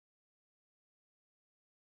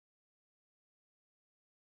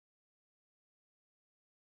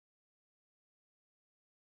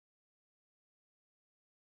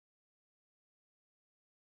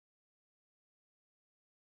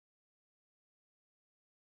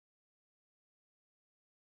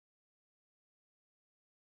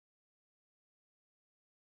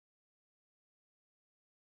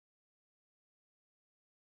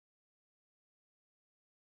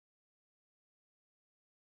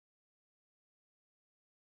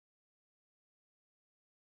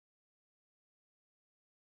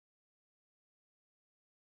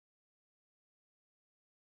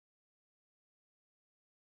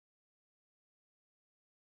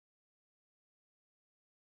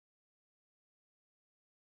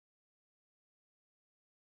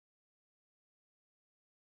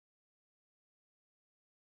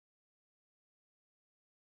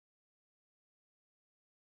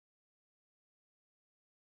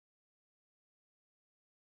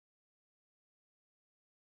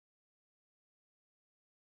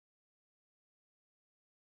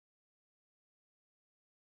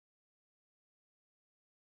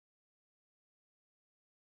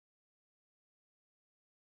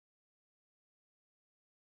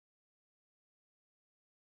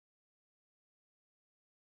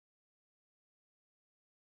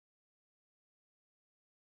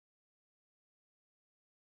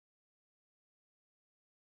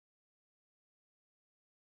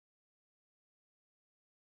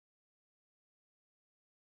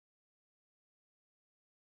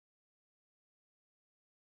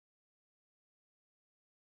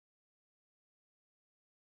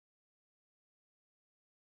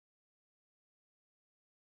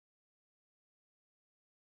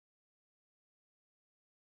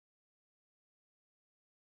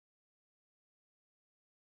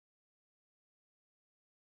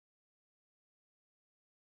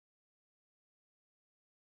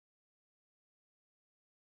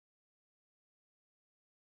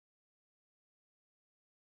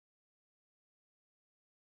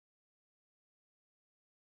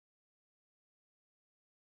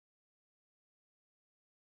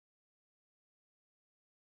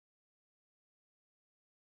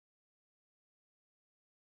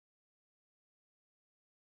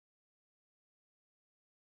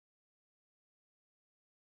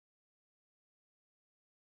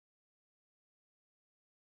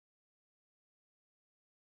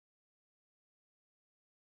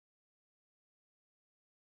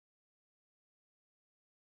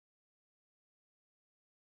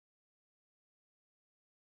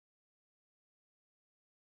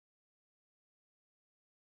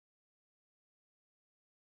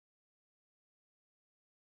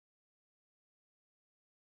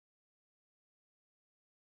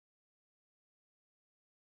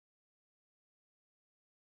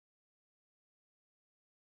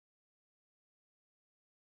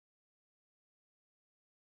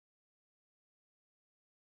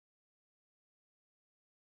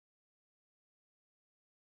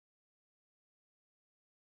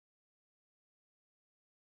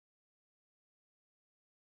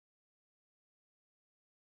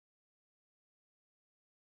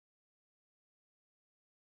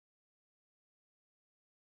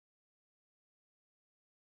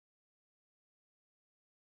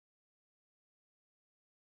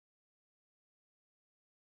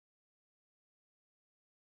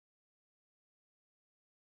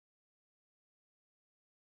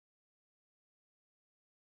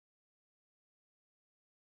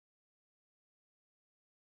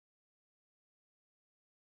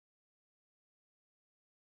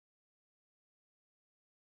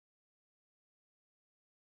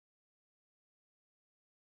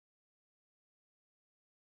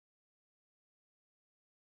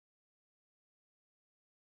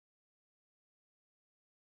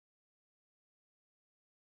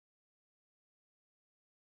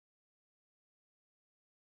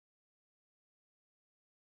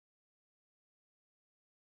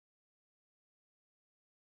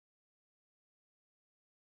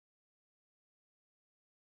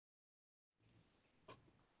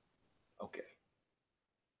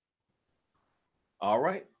All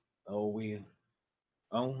right. Oh, we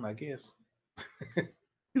on, I guess.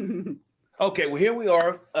 Okay, well, here we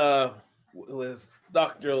are with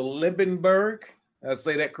Dr. Liebenberg. I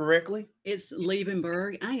say that correctly? It's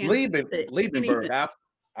Liebenberg. I answer to Liebenberg. anything.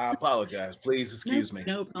 I apologize. Please No, excuse me.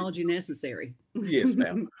 no apology necessary. Yes,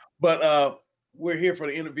 ma'am. But we're here for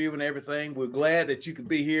the interview and everything. We're glad that you could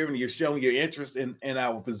be here and you're showing your interest in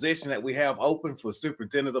our position that we have open for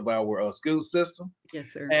superintendent of our school system.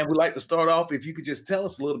 Yes, sir. And we'd like to start off, if you could just tell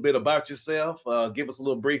us a little bit about yourself, give us a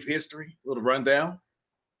little brief history, a little rundown.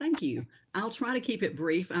 Thank you. I'll try to keep it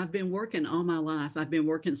brief. I've been working all my life. I've been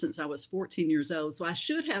working since I was 14 years old. So I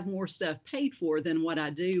should have more stuff paid for than what I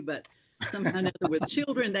do. But somehow or another with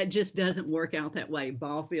children, that just doesn't work out that way.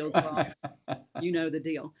 Ball fields, ball, you know the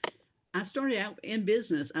deal. I started out in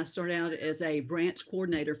business. I started out as a branch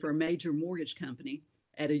coordinator for a major mortgage company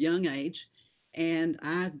at a young age. And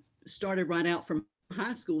I started right out from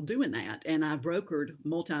high school doing that. And I brokered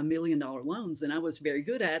multi-million-dollar loans and I was very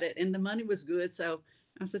good at it. And the money was good. So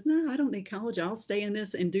I said, no, I don't need college. I'll stay in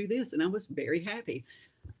this and do this. And I was very happy.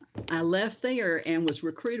 I left there and was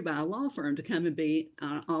recruited by a law firm to come and be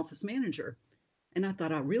an office manager. And I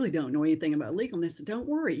thought, I really don't know anything about legal. And they said, don't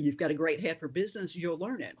worry, you've got a great head for business. You'll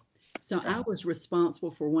learn it. So I was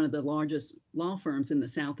responsible for one of the largest law firms in the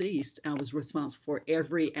Southeast. I was responsible for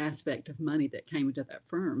every aspect of money that came into that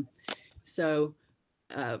firm. So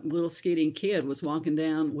a little skidding kid was walking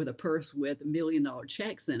down with a purse with $1 million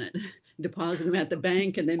checks in it, depositing them at the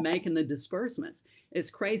bank and then making the disbursements. It's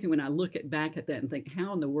crazy when I look back at that and think,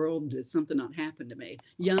 how in the world did something not happen to me?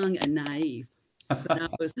 Young and naive. But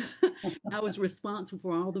I was responsible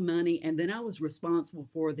for all the money, and then I was responsible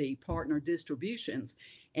for the partner distributions.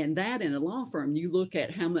 And that in a law firm, you look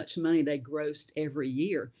at how much money they grossed every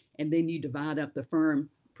year, and then you divide up the firm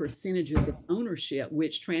percentages of ownership,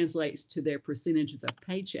 which translates to their percentages of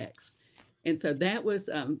paychecks. And so that was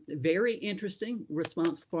very interesting,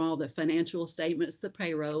 responsible for all the financial statements, the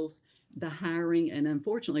payrolls, the hiring, and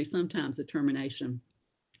unfortunately, sometimes the termination.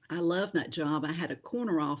 I loved that job. I had a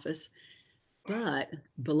corner office, but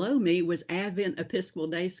below me was Advent Episcopal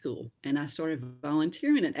Day School. And I started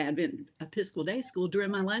volunteering at Advent Episcopal Day School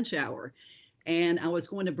during my lunch hour. And I was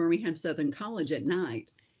going to Birmingham Southern College at night.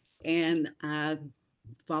 And I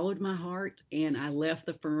followed my heart and I left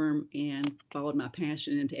the firm and followed my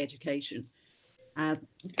passion into education. I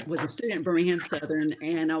was a student at Birmingham Southern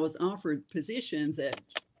and I was offered positions at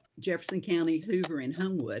Jefferson County, Hoover, and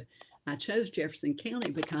Homewood. I chose Jefferson County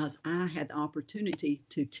because I had the opportunity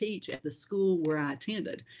to teach at the school where I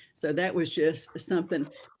attended. So that was just something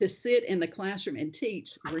to sit in the classroom and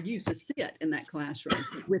teach. We're used to sit in that classroom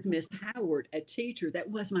with Miss Howard, a teacher that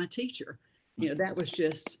was my teacher. You know, that was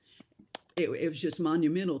just, it was just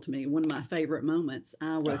monumental to me. One of my favorite moments.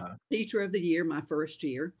 I was teacher of the year my first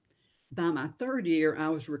year. By my third year, I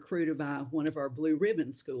was recruited by one of our blue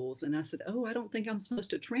ribbon schools. And I said, oh, I don't think I'm supposed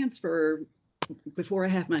to transfer before I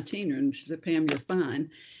have my tenure. And she said, Pam, you're fine.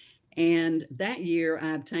 And that year,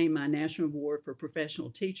 I obtained my National Award for Professional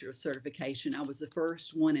Teacher Certification. I was the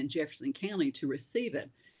first one in Jefferson County to receive it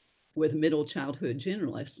with middle childhood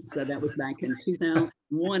generalist. So that was back in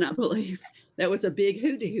 2001, I believe. That was a big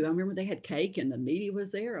hoodoo. I remember they had cake and the media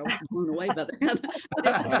was there. I was blown away by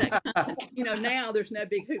that. You know, now there's no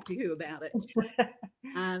big hoodoo about it.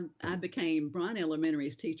 I became Bryan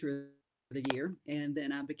Elementary's Teacher of the Year, and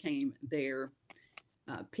then I became their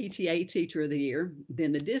PTA Teacher of the Year,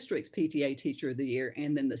 then the district's PTA Teacher of the Year,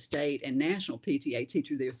 and then the state and national PTA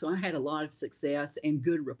Teacher of the Year. So I had a lot of success and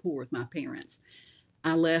good rapport with my parents.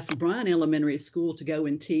 I left Bryan Elementary School to go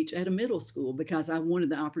and teach at a middle school because I wanted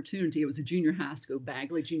the opportunity. It was a junior high school,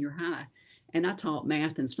 Bagley Junior High, and I taught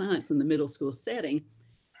math and science in the middle school setting.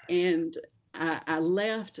 And I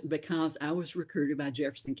left because I was recruited by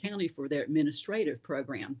Jefferson County for their administrative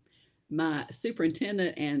program. My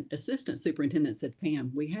superintendent and assistant superintendent said,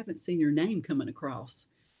 Pam, we haven't seen your name coming across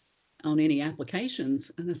on any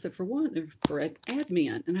applications. And I said, for what? For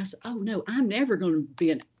admin. And I said, oh no, I'm never going to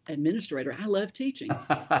be an administrator. I love teaching.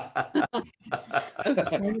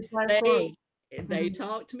 They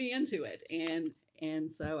talked me into it.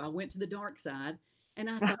 And so I went to the dark side and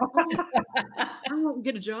I thought, oh, I won't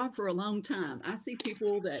get a job for a long time. I see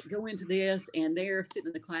people that go into this and they're sitting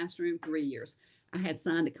in the classroom 3 years. I had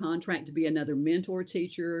signed a contract to be another mentor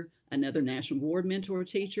teacher, another National Board mentor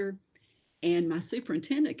teacher. And my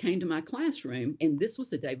superintendent came to my classroom, and this was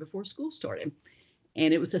the day before school started.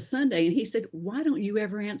 And it was a Sunday, and he said, why don't you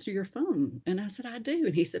ever answer your phone? And I said, I do.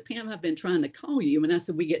 And he said, Pam, I've been trying to call you. And I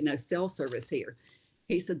said, we get no cell service here.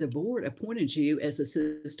 He said, the board appointed you as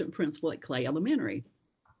assistant principal at Clay Elementary.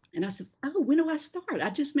 And I said, oh, when do I start? I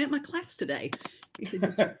just met my class today. He said,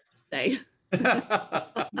 just today.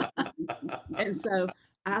 And so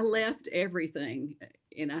I left everything,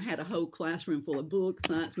 and I had a whole classroom full of books,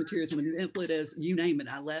 science materials, manipulatives, you name it,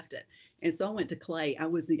 I left it. And so I went to Clay. I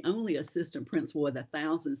was the only assistant principal with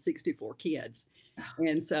 1,064 kids.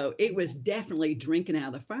 And so it was definitely drinking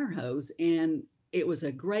out of the fire hose. And it was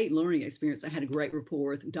a great learning experience. I had a great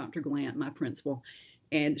rapport with Dr. Glant, my principal,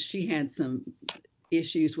 and she had some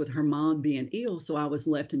issues with her mom being ill. So I was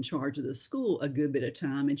left in charge of the school a good bit of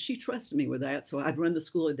time, and she trusted me with that. So I'd run the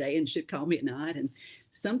school a day and she'd call me at night. And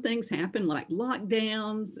some things happened, like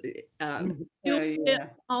lockdowns, Yeah.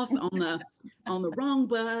 off on the wrong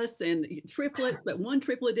bus, and triplets, but one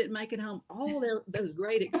triplet didn't make it home. All those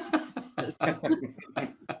great experiences.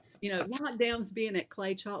 Lockdowns being at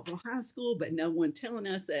Clay Chalkville High School, but no one telling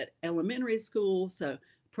us at elementary school. So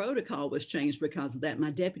protocol was changed because of that. My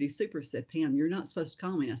deputy super said, Pam, you're not supposed to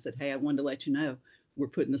call me. I said, hey, I wanted to let you know we're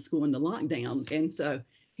putting the school into lockdown. And so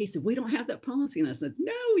he said, we don't have that policy. And I said,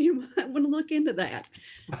 no, you might want to look into that.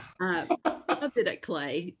 I loved it at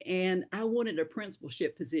Clay, and I wanted a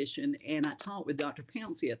principalship position. And I talked with Dr.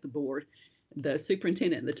 Pouncey at the board, the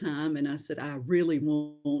superintendent at the time. And I said, I really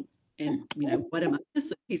want, and what am I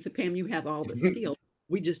missing? He said, Pam, you have all the skills.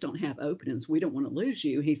 We just don't have openings. We don't want to lose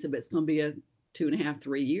you. He said, but it's going to be a 2.5,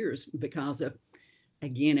 3 years because of,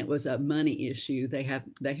 again, it was a money issue. They had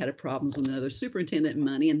a problems with another superintendent and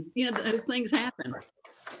money, and those things happen.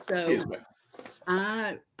 So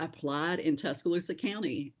I applied in Tuscaloosa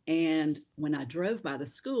County, and when I drove by the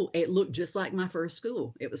school, it looked just like my first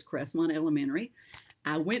school. It was Crestmont Elementary.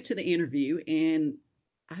 I went to the interview, and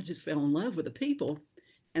I just fell in love with the people.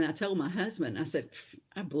 And I told my husband, I said,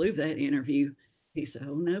 I blew that interview. He said,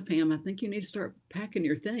 oh no, Pam, I think you need to start packing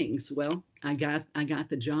your things. Well, I got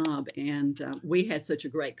the job, and we had such a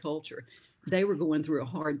great culture. They were going through a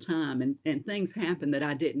hard time, and things happened that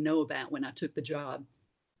I didn't know about when I took the job.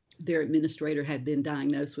 Their administrator had been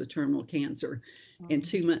diagnosed with terminal cancer. And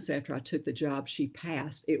 2 months after I took the job, she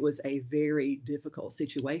passed. It was a very difficult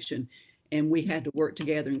situation. And we had to work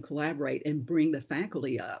together and collaborate and bring the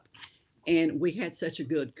faculty up. And we had such a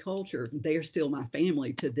good culture. They're still my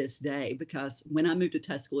family to this day, because when I moved to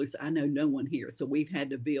Tuscaloosa, I know no one here. So we've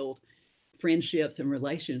had to build friendships and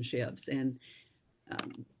relationships. And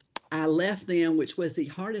I left them, which was the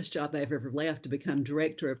hardest job I've ever left, to become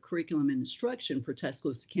director of curriculum and instruction for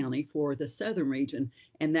Tuscaloosa County for the southern region.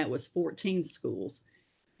 And that was 14 schools.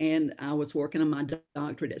 And I was working on my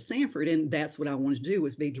doctorate at Sanford, and that's what I wanted to do,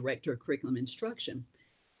 was be director of curriculum instruction.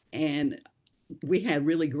 And we had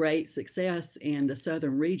really great success in the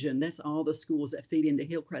southern region. That's all the schools that feed into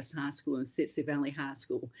Hillcrest High School and Sipsey Valley High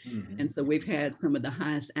School. Mm-hmm. And so we've had some of the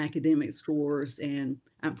highest academic scores. And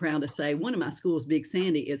I'm proud to say one of my schools, Big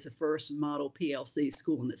Sandy, is the first model PLC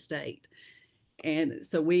school in the state. And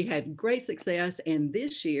so we had great success. And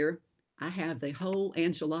this year, I have the whole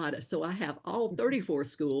enchilada. So I have all 34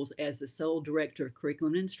 schools as the sole director of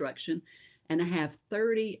curriculum and instruction. And I have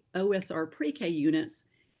 30 OSR pre-K units,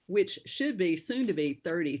 which should be soon to be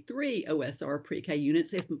 33 OSR pre-K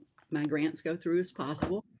units if my grants go through as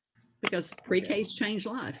possible, because pre-Ks change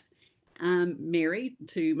lives. I'm married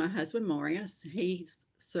to my husband, Marius. He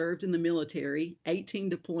served in the military,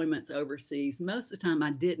 18 deployments overseas. Most of the time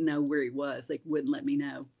I didn't know where he was. They wouldn't let me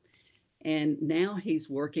know. And now he's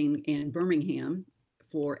working in Birmingham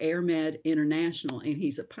for AirMed International, and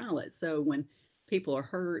he's a pilot. So when people are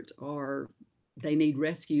hurt or they need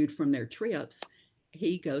rescued from their trips,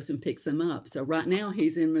 he goes and picks them up. So right now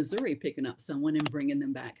he's in Missouri picking up someone and bringing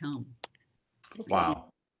them back home. Wow.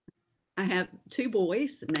 I have 2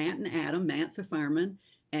 boys, Matt and Adam. Matt's a fireman,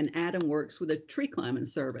 and Adam works with a tree climbing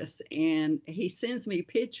service. And he sends me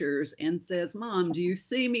pictures and says, Mom, do you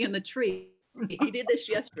see me in the tree? He did this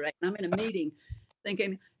yesterday. And I'm in a meeting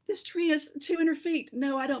thinking, this tree is 200 feet.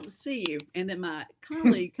 No, I don't see you. And then my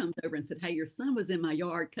colleague comes over and said, hey, your son was in my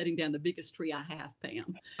yard cutting down the biggest tree I have,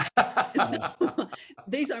 Pam.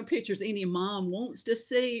 These aren't pictures any mom wants to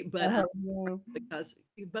see, but because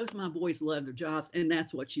both my boys love their jobs, and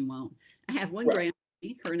that's what you want. I have one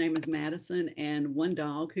grandbaby, her name is Madison, and one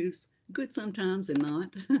dog who's good sometimes and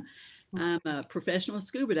not. I'm a professional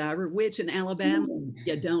scuba diver, which in Alabama,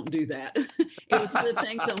 you don't do that. It was one of the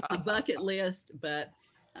things on my bucket list, but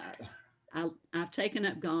I've taken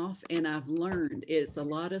up golf, and I've learned it's a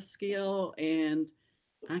lot of skill, and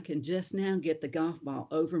I can just now get the golf ball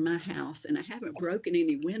over my house, and I haven't broken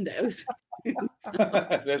any windows.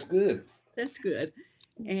 That's good. That's good.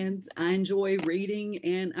 And I enjoy reading,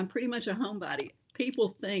 and I'm pretty much a homebody.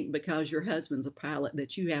 People think because your husband's a pilot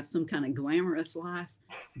that you have some kind of glamorous life.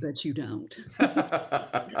 but you don't.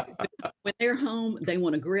 When they're home, they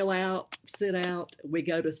want to grill out, sit out. We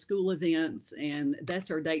go to school events, and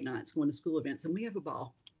that's our date nights, going to school events, and we have a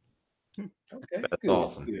ball. Okay, That's good,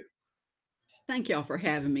 awesome. good. Thank y'all for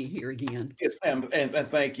having me here again. Yes, ma'am, and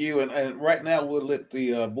thank you. And right now we'll let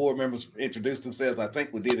the board members introduce themselves. I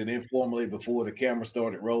think we did it informally before the camera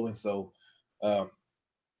started rolling. So,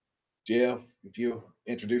 Jeff, if you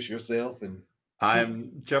introduce yourself and.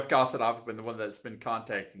 I'm Jeff Gossett. I've been the one that's been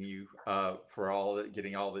contacting you for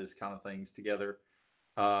getting all these kind of things together.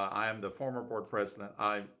 I am the former board president.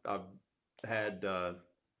 I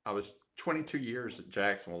was 22 years at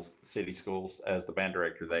Jacksonville City Schools as the band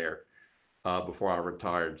director there before I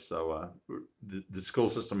retired. So the school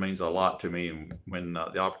system means a lot to me. And when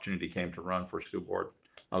the opportunity came to run for school board,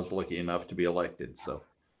 I was lucky enough to be elected. So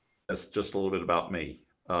that's just a little bit about me.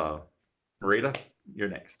 Marita, you're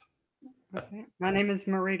next. Okay. My name is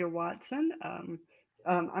Marita Watson.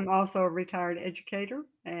 I'm also a retired educator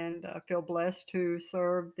and feel blessed to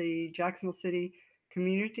serve the Jacksonville City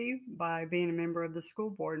community by being a member of the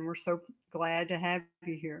school board. And we're so glad to have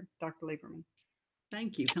you here, Dr. Lieberman.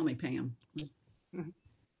 Thank you. Call me Pam.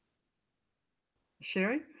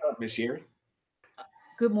 Sherry? Miss Sherry.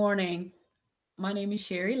 Good morning. My name is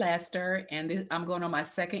Sherry Laster, and I'm going on my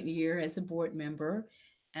second year as a board member.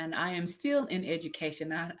 And I am still in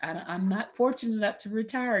education. I'm not fortunate enough to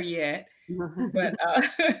retire yet, but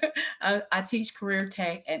I teach career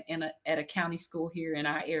tech at a county school here in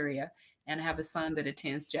our area, and I have a son that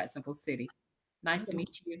attends Jacksonville City. Nice to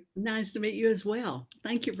meet you. Nice to meet you as well.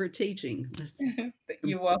 Thank you for teaching.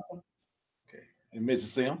 You're welcome. Okay, and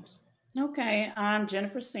Mrs. Sims. Okay, I'm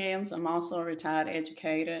Jennifer Sims. I'm also a retired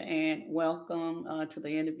educator, and welcome to the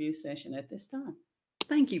interview session at this time.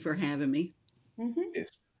 Thank you for having me. Yes,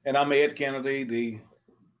 and I'm Ed Kennedy, the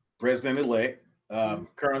president-elect.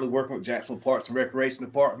 Currently working with Jacksonville Parks and Recreation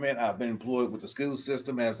Department. I've been employed with the school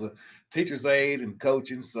system as a teacher's aide and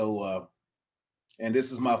coaching. So, and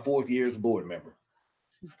this is my 4th year as a board member.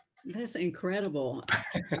 That's incredible.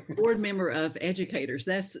 Board member of educators.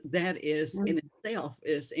 That is in itself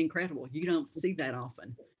is incredible. You don't see that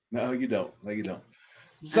often. No, you don't. No, you don't.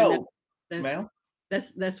 So, ma'am.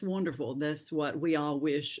 That's wonderful. That's what we all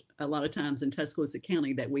wish a lot of times in Tuscaloosa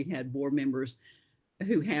County, that we had board members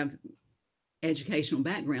who have educational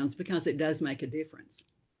backgrounds, because it does make a difference.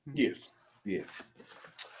 Yes, yes.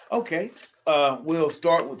 Okay, we'll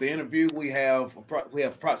start with the interview. We have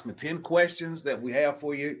approximately 10 questions that we have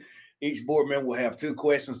for you. Each board member will have 2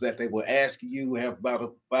 questions that they will ask you. We have about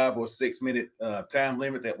a 5 or 6 minute time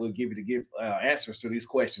limit that we'll give you to give answers to these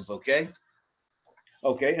questions, okay?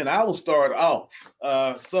 Okay, and I will start off.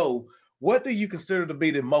 So what do you consider to be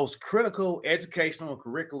the most critical educational and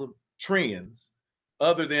curriculum trends,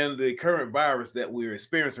 other than the current virus that we're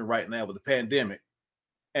experiencing right now with the pandemic,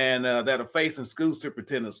 and that are facing school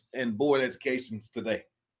superintendents and board educations today?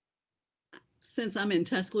 Since I'm in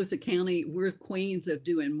Tuscaloosa County, we're queens of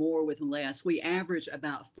doing more with less. We average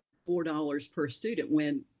about $4 per student,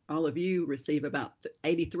 when all of you receive about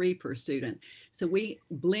 83 per student. So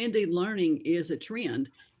blended learning is a trend,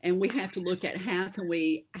 and we have to look at how can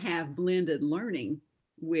we have blended learning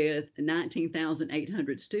with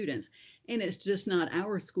 19,800 students. And it's just not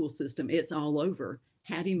our school system, it's all over.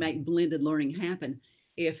 How do you make blended learning happen?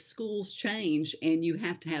 If schools change and you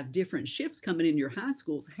have to have different shifts coming in your high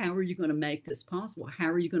schools, how are you going to make this possible? How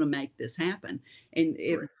are you going to make this happen? And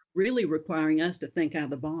it really requiring us to think out of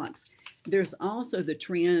the box. There's also the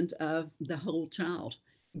trend of the whole child.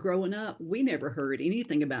 Growing up, we never heard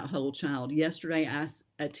anything about whole child. Yesterday, I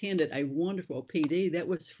attended a wonderful PD that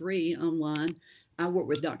was free online. I work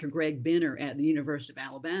with Dr. Greg Benner at the University of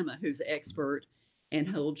Alabama, who's an expert in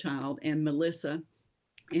whole child, and Melissa.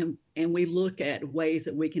 And we look at ways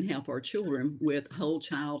that we can help our children with whole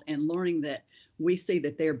child, and learning that we see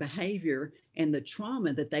that their behavior and the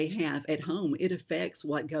trauma that they have at home, it affects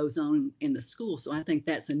what goes on in the school. So I think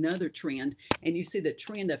that's another trend. And you see the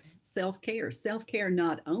trend of self-care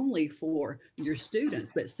not only for your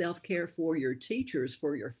students, but self-care for your teachers,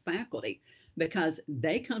 for your faculty, because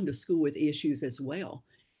they come to school with issues as well.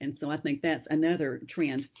 And so I think that's another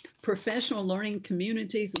trend. Professional learning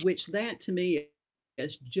communities, which that to me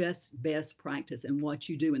is just best practice in what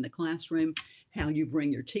you do in the classroom, how you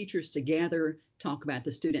bring your teachers together, talk about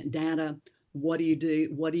the student data. What do you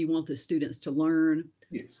do? What do you want the students to learn?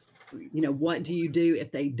 Yes. You know, what do you do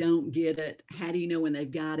if they don't get it? How do you know when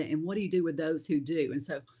they've got it? And what do you do with those who do? And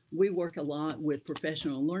so we work a lot with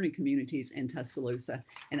professional learning communities in Tuscaloosa.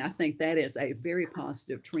 And I think that is a very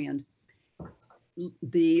positive trend.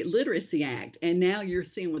 the Literacy Act. And now you're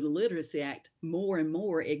seeing with the Literacy Act, more and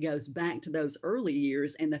more, it goes back to those early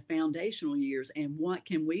years and the foundational years. And what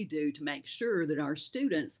can we do to make sure that our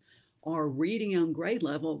students are reading on grade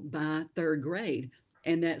level by third grade?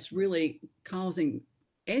 And that's really causing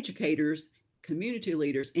educators, community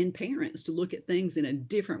leaders, and parents to look at things in a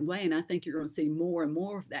different way. And I think you're going to see more and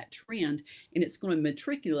more of that trend. And it's going to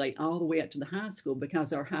matriculate all the way up to the high school,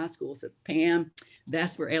 because our high school said, Pam,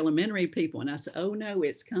 that's for elementary people. And I said, oh no,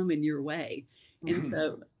 it's coming your way. And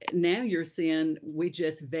so now you're seeing, I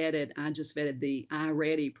just vetted the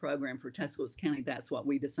iReady program for Tuscaloosa County. That's what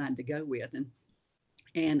we decided to go with.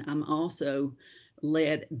 And I'm also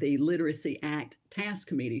led the Literacy Act Task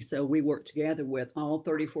Committee. So we work together with all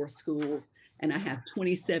 34 schools, and I have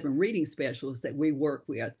 27 reading specialists that we work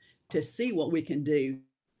with to see what we can do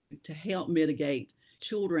to help mitigate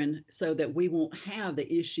children so that we won't have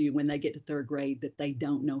the issue when they get to third grade that they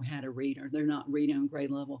don't know how to read or they're not reading on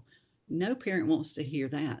grade level. No parent wants to hear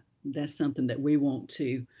that. That's something that we want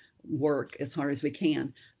to work as hard as we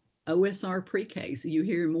can. OSR pre-K, so you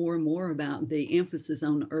hear more and more about the emphasis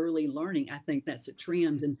on early learning. I think that's a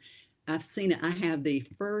trend, and I've seen it. I have the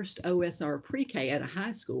first OSR pre-K at a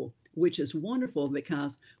high school, which is wonderful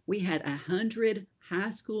because we had 100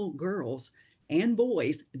 high school girls and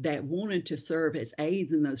boys that wanted to serve as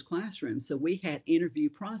aides in those classrooms. So we had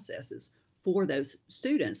interview processes for those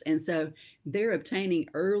students. And so they're obtaining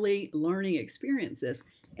early learning experiences.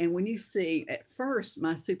 And when you see, at first,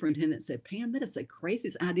 my superintendent said, Pam, that is the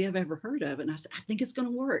craziest idea I've ever heard of. And I said, I think it's going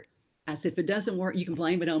to work. I said, if it doesn't work, you can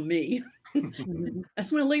blame it on me.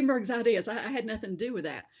 That's one of Liebenberg's ideas. I had nothing to do with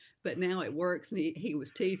that. But now it works. And he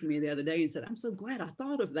was teasing me the other day and said, I'm so glad I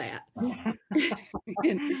thought of that.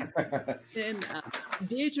 and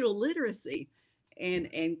digital literacy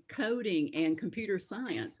and coding and computer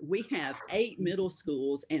science. We have 8 middle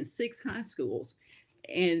schools and 6 high schools.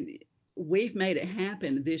 And we've made it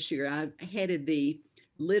happen this year. I headed the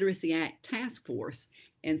Literacy Act Task Force.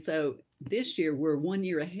 And so this year we're 1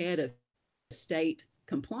 year ahead of state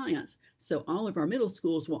compliance. So all of our middle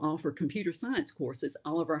schools will offer computer science courses.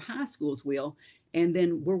 All of our high schools will. And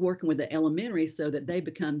then we're working with the elementary so that they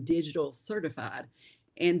become digital certified.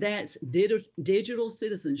 And that's digital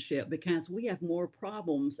citizenship, because we have more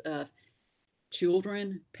problems of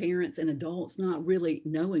children, parents, and adults not really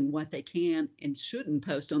knowing what they can and shouldn't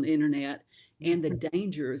post on the internet, and the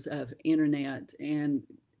dangers of internet and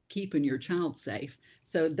keeping your child safe.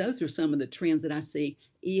 So those are some of the trends that I see.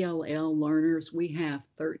 ELL learners, we have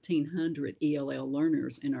 1,300 ELL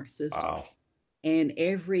learners in our system. Wow. And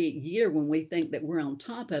every year when we think that we're on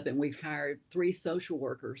top of it, we've hired 3 social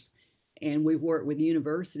workers, and we've worked with the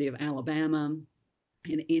University of Alabama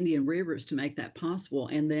and Indian Rivers to make that possible.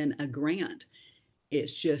 And then a grant.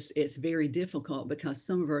 It's very difficult because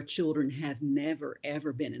some of our children have never,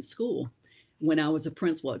 ever been in school. When I was a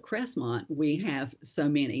principal at Crestmont, we have so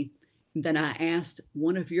many that I asked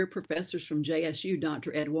one of your professors from JSU,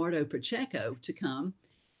 Dr. Eduardo Pacheco, to come,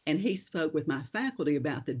 and he spoke with my faculty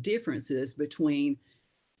about the differences between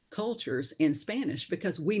cultures in Spanish,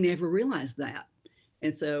 because we never realized that.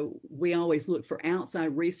 And so we always look for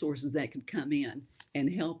outside resources that could come in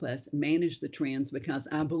and help us manage the trends, because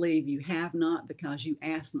I believe you have not because you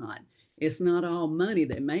ask not. It's not all money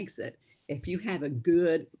that makes it. If you have a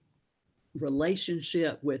good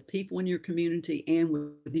relationship with people in your community and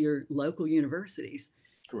with your local universities,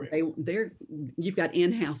 Correct. You've got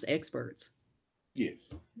in-house experts.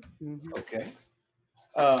 Yes. Okay.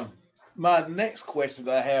 My next question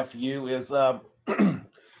that I have for you is,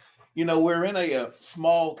 you know, we're in a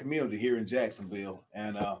small community here in Jacksonville,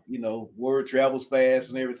 and you know, word travels fast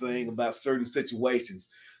and everything about certain situations.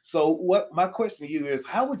 So what my question to you is,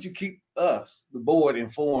 how would you keep us, the board,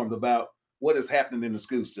 informed about what is happening in the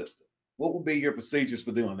school system? What would be your procedures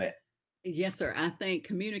for doing that? Yes, sir. I think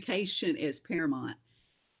communication is paramount.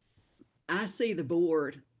 I see the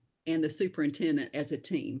board and the superintendent as a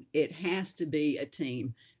team. It has to be a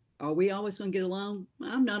team. Are we always going to get along?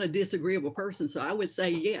 I'm not a disagreeable person, so I would say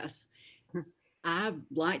yes. I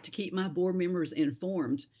like to keep my board members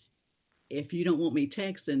informed. If you don't want me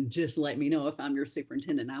texting, just let me know. If I'm your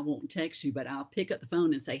superintendent, I won't text you, but I'll pick up the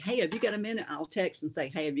phone and say, hey, have you got a minute? I'll text and say,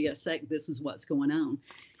 hey, have you got a sec? This is what's going on.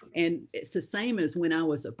 And it's the same as when I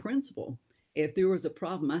was a principal. If there was a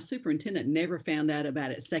problem, my superintendent never found out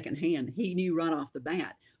about it secondhand. He knew right off the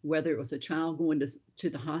bat, whether it was a child going to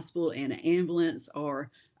the hospital in an ambulance or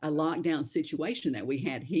a lockdown situation that we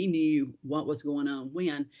had. He knew what was going on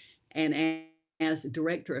when. And as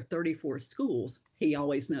director of 34 schools, he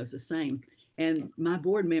always knows the same. And my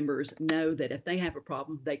board members know that if they have a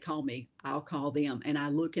problem, they call me, I'll call them, and I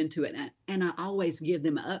look into it. And I always give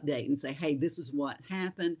them an update and say, hey, this is what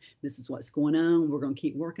happened. This is what's going on. We're going to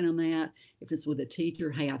keep working on that. If it's with a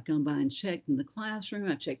teacher, hey, I've gone by and checked in the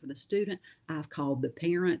classroom. I've checked with a student. I've called the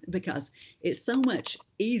parent, because it's so much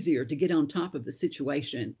easier to get on top of the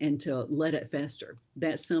situation and to let it fester.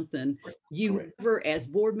 That's something you never, as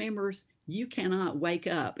board members, you cannot wake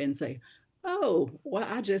up and say, oh, well,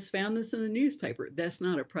 I just found this in the newspaper. That's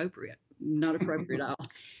not appropriate at all.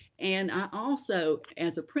 And I also,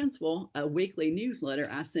 as a principal, a weekly newsletter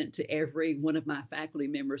I sent to every one of my faculty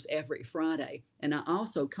members every Friday. And I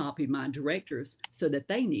also copied my directors so that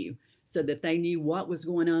they knew what was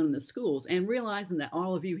going on in the schools, and realizing that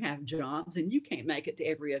all of you have jobs and you can't make it to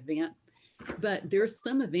every event. But there's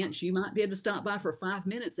some events you might be able to stop by for 5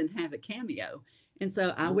 minutes and have a cameo. And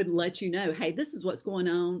so I would let you know, hey, this is what's going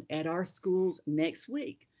on at our schools next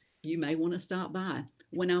week. You may want to stop by.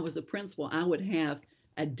 When I was a principal, I would have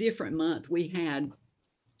a different month. We had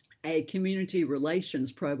a community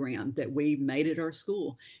relations program that we made at our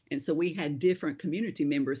school. And so we had different community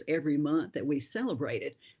members every month that we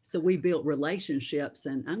celebrated. So we built relationships.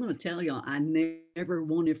 And I'm going to tell y'all, I never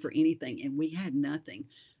wanted for anything, and we had nothing.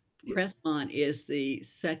 Crestmont is the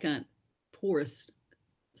second poorest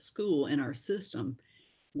school in our system.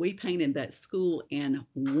 We painted that school in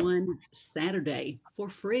one Saturday for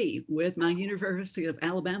free with my University of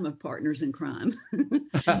Alabama partners in crime.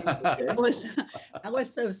 I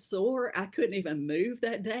was so sore I couldn't even move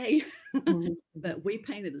that day. But we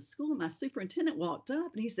painted the school. My superintendent walked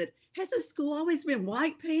up and he said, has this school always been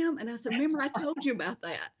white, Pam? And I said, remember I told you about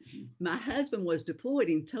that. My husband was deployed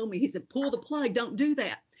and told me, he said, pull the plug, don't do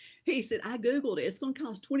that. He said, I Googled it. It's going to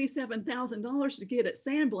cost $27,000 to get it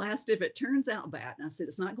sandblasted if it turns out bad. And I said,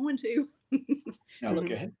 it's not going to. Now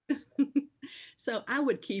look ahead. So I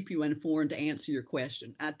would keep you informed to answer your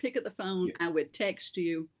question. I'd pick up the phone. I would text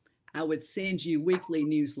you. I would send you weekly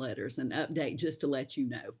newsletters and update just to let you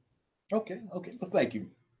know. Okay. Okay. Well, thank you.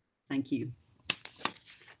 Thank you.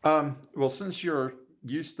 Well, since you're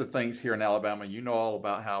used to things here in Alabama, you know all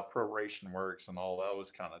about how proration works and all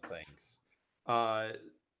those kind of things.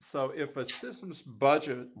 So if a system's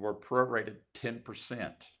budget were prorated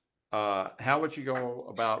 10%, how would you go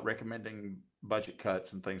about recommending budget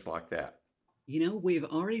cuts and things like that? You know, we've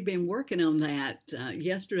already been working on that.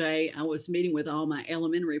 Yesterday, I was meeting with all my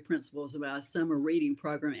elementary principals about a summer reading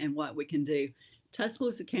program and what we can do.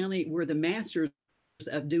 Tuscaloosa County, we're the masters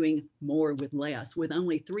of doing more with less, with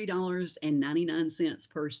only $3.99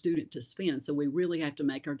 per student to spend. So we really have to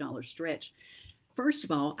make our dollars stretch. First of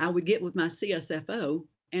all, I would get with my CSFO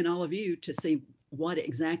and all of you to see what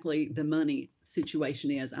exactly the money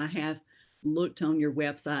situation is. I have looked on your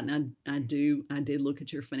website, and I did look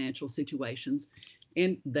at your financial situations,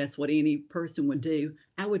 and that's what any person would do.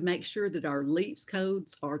 I would make sure that our LEAPS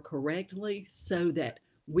codes are correctly so that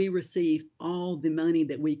we receive all the money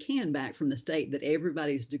that we can back from the state, that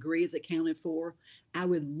everybody's degree is accounted for. I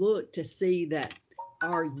would look to see that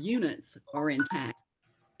our units are intact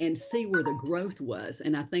and see where the growth was.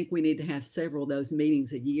 And I think we need to have several of those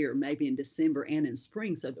meetings a year, maybe in December and in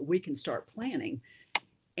spring, so that we can start planning.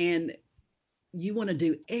 And you want to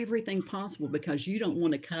do everything possible because you don't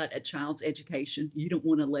want to cut a child's education. You don't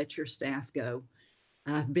want to let your staff go.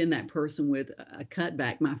 I've been that person with a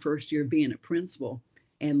cutback my first year being a principal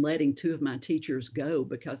and letting 2 of my teachers go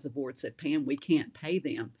because the board said, Pam, we can't pay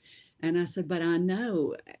them. And I said, but I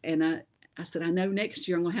know. And I said, I know next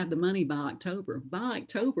year I'm going to have the money by October. By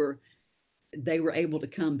October, they were able to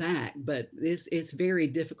come back, but it's very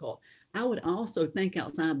difficult. I would also think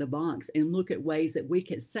outside the box and look at ways that we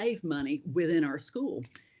could save money within our school.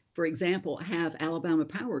 For example, have Alabama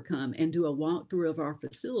Power come and do a walkthrough of our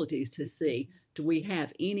facilities to see, do we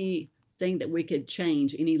have anything that we could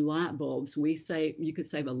change, any light bulbs? You could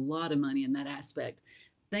save a lot of money in that aspect.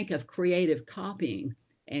 Think of creative copying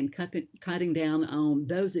and cutting down on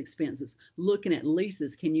those expenses. Looking at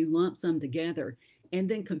leases, can you lump some together? And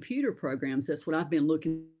then computer programs, that's what I've been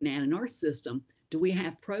looking at in our system. Do we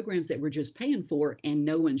have programs that we're just paying for and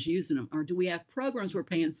no one's using them? Or do we have programs we're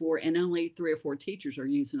paying for and only 3 or 4 teachers are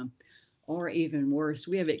using them? Or even worse,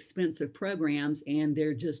 we have expensive programs and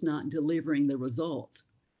they're just not delivering the results.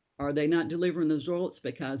 Are they not delivering the results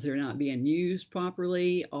because they're not being used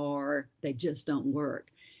properly, or they just don't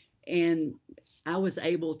work? And I was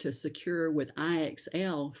able to secure with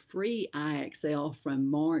IXL, free IXL from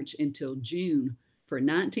March until June for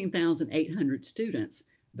 19,800 students,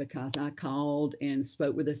 because I called and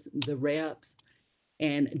spoke with the reps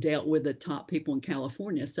and dealt with the top people in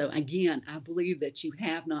California. So again, I believe that you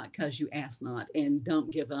have not because you ask not, and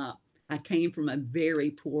don't give up. I came from a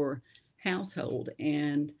very poor household.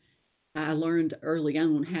 And I learned early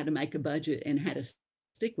on how to make a budget and how to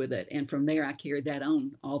stick with it. And from there, I carried that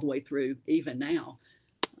on all the way through, even now.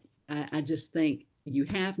 I just think you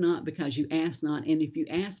have not because you ask not. And if you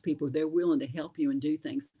ask people, they're willing to help you and do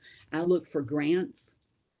things. I look for grants,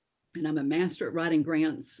 and I'm a master at writing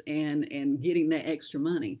grants and getting that extra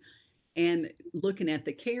money. And looking at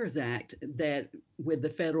the CARES Act, that with the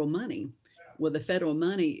federal money,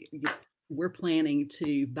 we're planning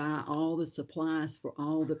to buy all the supplies for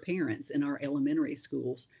all the parents in our elementary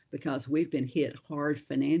schools because we've been hit hard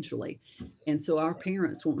financially. And so our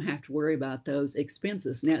parents won't have to worry about those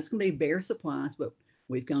expenses. Now it's going to be bare supplies, but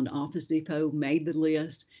we've gone to Office Depot, made the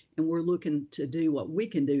list, and we're looking to do what we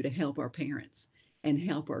can do to help our parents and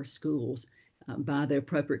help our schools buy the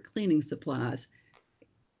appropriate cleaning supplies.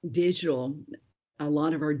 Digital, a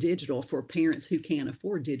lot of our digital for parents who can't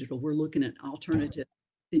afford digital, we're looking at alternative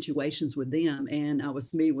situations with them. And I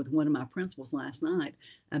was meeting with one of my principals last night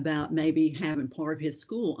about maybe having part of his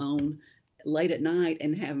school on late at night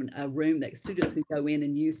and having a room that students can go in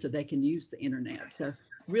and use so they can use the internet. So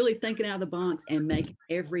really thinking out of the box and making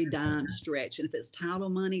every dime stretch. And if it's title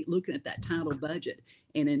money, looking at that title budget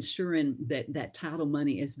and ensuring that that title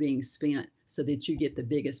money is being spent so that you get the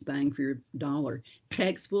biggest bang for your dollar.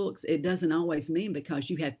 Textbooks, it doesn't always mean because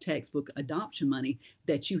you have textbook adoption money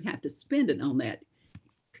that you have to spend it on that.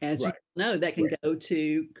 As you know, that can go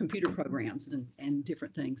to computer programs and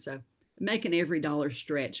different things. So making every dollar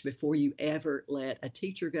stretch before you ever let a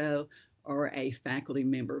teacher go or a faculty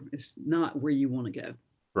member is not where you want to go.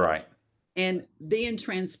 Right. And being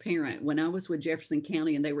transparent. When I was with Jefferson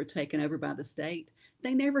County and they were taken over by the state,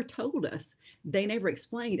 they never told us. They never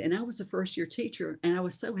explained. And I was a first-year teacher, and I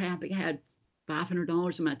was so happy. I had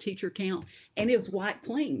 $500 in my teacher account, and it was white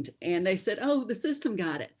cleaned. And they said, oh, the system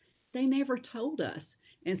got it. They never told us.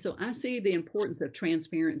 And so I see the importance of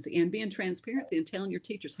transparency and being transparency and telling your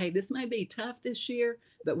teachers, hey, this may be tough this year,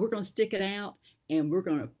 but we're going to stick it out and we're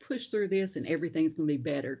going to push through this and everything's going to be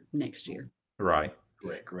better next year. Right.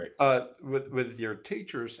 Correct. With your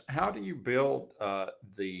teachers, how do you build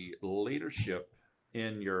the leadership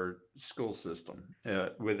in your school system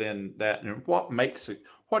within that? And what makes it,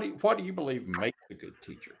 what do you believe makes a good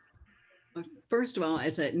teacher? First of all,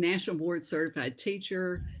 as a national board certified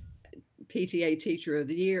teacher, PTA Teacher of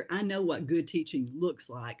the Year, I know what good teaching looks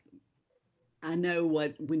like. I know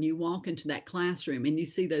what, when you walk into that classroom and you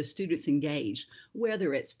see those students engaged,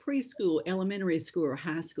 whether it's preschool, elementary school, or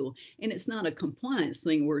high school, and it's not a compliance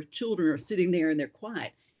thing where children are sitting there and they're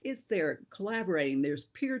quiet. It's they're collaborating. There's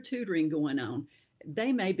peer tutoring going on.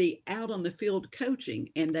 They may be out on the field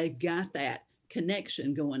coaching and they've got that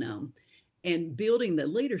connection going on. And building the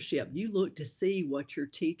leadership, you look to see what your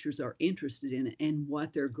teachers are interested in and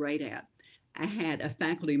what they're great at. I had a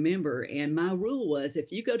faculty member, and my rule was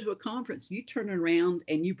if you go to a conference, you turn it around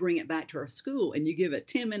and you bring it back to our school and you give a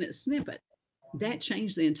 10-minute snippet. That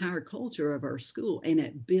changed the entire culture of our school, and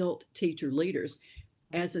it built teacher leaders.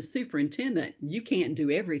 As a superintendent, you can't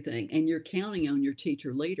do everything, and you're counting on your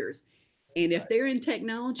teacher leaders. And if they're in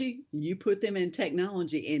technology, you put them in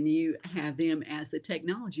technology and you have them as a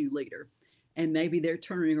technology leader. And maybe they're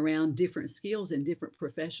turning around different skills and different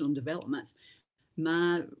professional developments.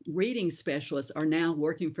 My reading specialists are now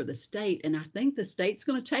working for the state, and I think the state's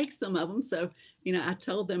going to take some of them. So, I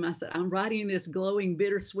told them, I said, I'm writing this glowing,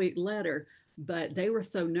 bittersweet letter, but they were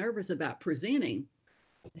so nervous about presenting.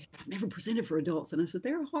 I've never presented for adults. And I said,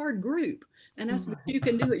 they're a hard group. And I said, you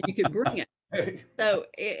can do it. You can bring it. So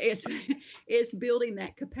it's building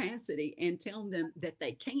that capacity and telling them that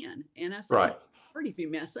they can. And I said, right. If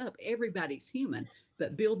you mess up, everybody's human,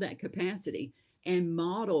 but build that capacity and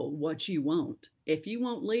model what you want. If you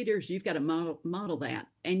want leaders, you've got to model that.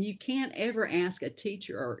 And you can't ever ask a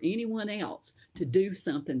teacher or anyone else to do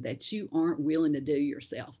something that you aren't willing to do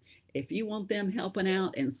yourself. If you want them helping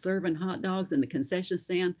out and serving hot dogs in the concession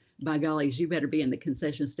stand, by gollies, you better be in the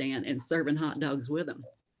concession stand and serving hot dogs with them.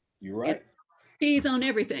 You're right. And cheese on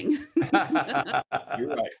everything. You're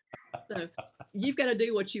right. So you've got to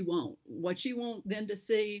do what you want them to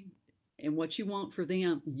see, and what you want for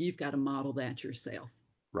them, you've got to model that yourself.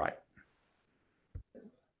 Right.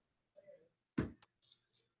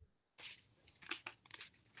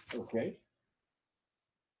 Okay.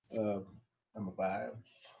 Number 5.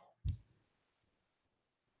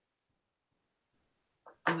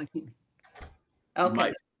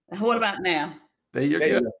 Okay. What about now? There you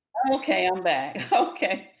go. Okay, I'm back.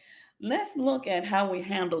 Okay. Let's look at how we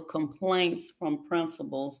handle complaints from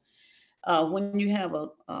principals. When you have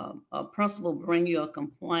a principal bring you a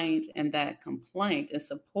complaint and that complaint is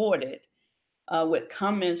supported with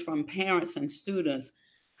comments from parents and students,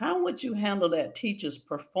 how would you handle that teacher's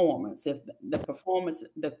performance if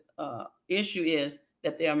the issue is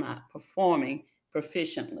that they are not performing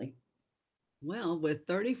proficiently? Well, with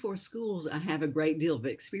 34 schools, I have a great deal of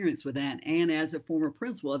experience with that. And as a former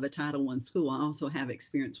principal of a Title I school, I also have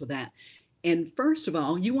experience with that. And first of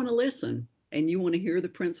all, you want to listen and you want to hear the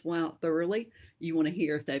principal out thoroughly. You want to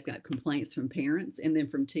hear if they've got complaints from parents and then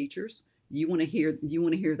from teachers. You want to hear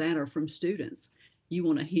that, or from students. You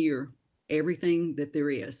want to hear everything that there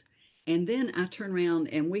is. And then I turn around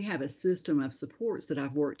and we have a system of supports that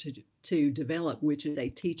I've worked to develop, which is a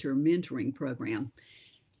teacher mentoring program.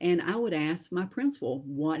 And I would ask my principal,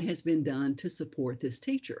 what has been done to support this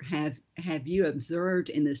teacher? Have you observed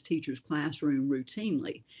in this teacher's classroom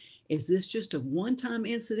routinely? Is this just a one-time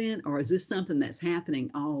incident, or is this something that's happening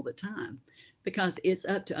all the time? Because it's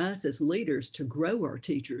up to us as leaders to grow our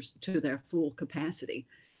teachers to their full capacity.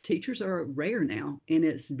 Teachers are rare now, and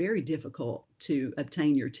it's very difficult to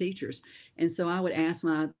obtain your teachers. And so I would ask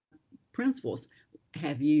my principals,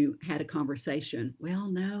 have you had a conversation? Well,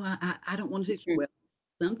 no, I don't want to teach. Well,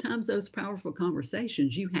 sometimes those powerful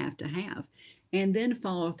conversations you have to have, and then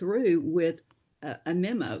follow through with a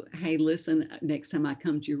memo. Hey, listen, next time I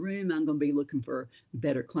come to your room, I'm going to be looking for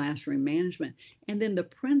better classroom management. And then the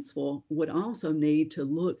principal would also need to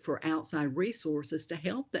look for outside resources to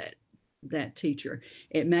help that teacher.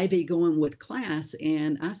 It may be going with class,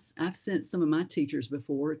 and I've sent some of my teachers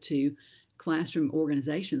before to classroom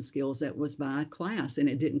organization skills that was by class, and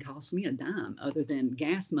it didn't cost me a dime other than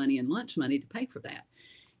gas money and lunch money to pay for that.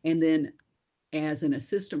 And then as an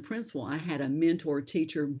assistant principal, I had a mentor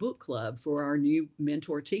teacher book club for our new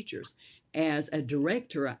mentor teachers. As a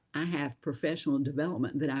director, I have professional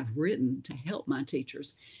development that I've written to help my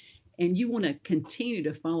teachers. And you want to continue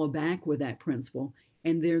to follow back with that principal.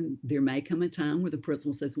 And there may come a time where the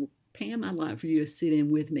principal says, well, Pam, I'd like for you to sit in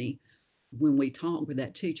with me when we talk with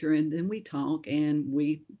that teacher. And then we talk and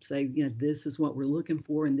we say, this is what we're looking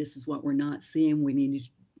for and this is what we're not seeing. We need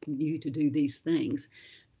you to do these things.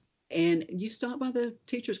 And you stop by the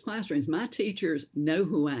teachers' classrooms. My teachers know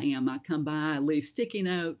who I am. I come by, I leave sticky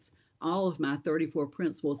notes. All of my 34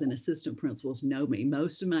 principals and assistant principals know me.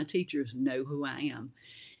 Most of my teachers know who I am.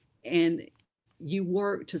 And you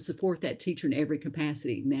work to support that teacher in every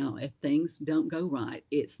capacity. Now, if things don't go right,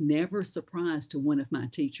 it's never a surprise to one of my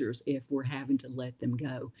teachers if we're having to let them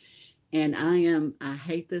go. And I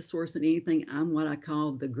hate this worse than anything. I'm what I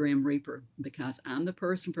call the Grim Reaper, because I'm the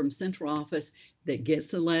person from central office that gets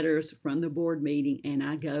the letters from the board meeting, and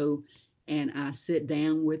I go and I sit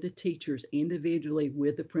down with the teachers individually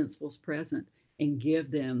with the principals present and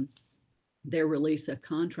give them their release of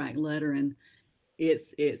contract letter. And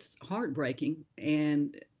it's heartbreaking,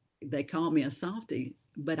 and they call me a softie,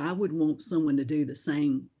 but I would want someone to do the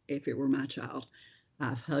same if it were my child.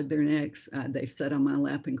 I've hugged their necks. They've sat on my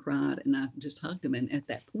lap and cried, and I've just hugged them. And at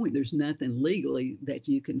that point, there's nothing legally that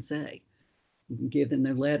you can say. You can give them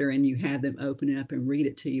their letter and you have them open it up and read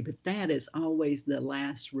it to you. But that is always the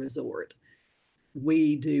last resort.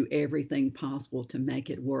 We do everything possible to make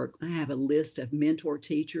it work. I have a list of mentor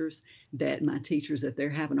teachers that my teachers, if they're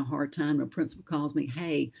having a hard time, a principal calls me,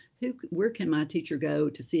 hey, where can my teacher go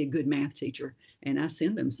to see a good math teacher? And I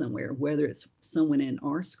send them somewhere, whether it's someone in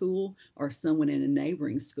our school or someone in a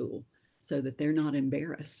neighboring school, so that they're not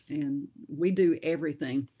embarrassed. And we do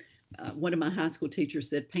everything. One of my high school teachers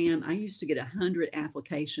said, Pam, I used to get 100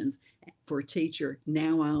 applications for a teacher.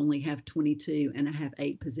 Now I only have 22 and I have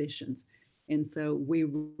 8 positions. And so we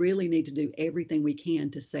really need to do everything we can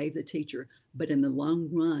to save the teacher. But in the long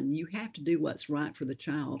run, you have to do what's right for the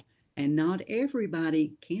child. And not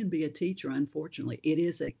everybody can be a teacher, unfortunately. It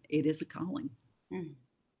is a calling.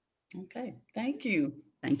 Okay, thank you.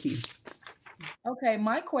 Thank you. Okay,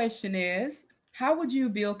 my question is, how would you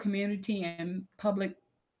build community and public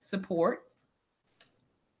support?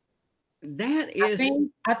 That is,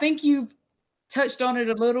 I think you've touched on it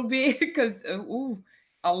a little bit, because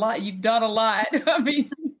a lot. You've done a lot. I mean,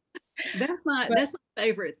 that's my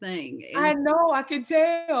favorite thing. And I know, I can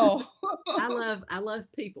tell. I love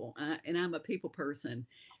people, and I'm a people person.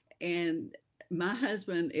 And my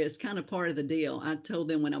husband is kind of part of the deal. I told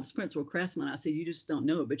them when I was principal Cressman, I said, you just don't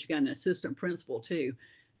know it, but you got an assistant principal too.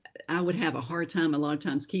 I would have a hard time a lot of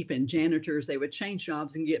times keeping janitors. They would change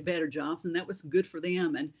jobs and get better jobs, and that was good for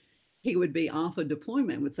them. And he would be off of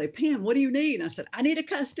deployment and would say, Pam, what do you need? And I said, I need a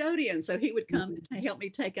custodian. So he would come to help me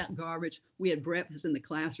take out garbage. We had breakfast in the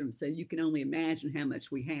classroom, so you can only imagine how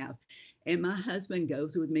much we have. And my husband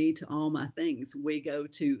goes with me to all my things. We go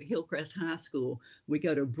to Hillcrest High School. We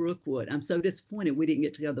go to Brookwood. I'm so disappointed we didn't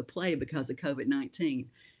get to go to the play because of COVID-19.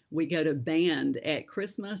 We go to band at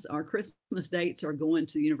Christmas. Our Christmas dates are going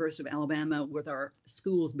to the University of Alabama with our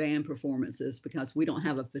school's band performances because we don't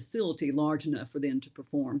have a facility large enough for them to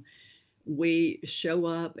perform. We show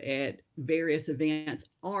up at various events,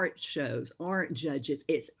 art shows, art judges.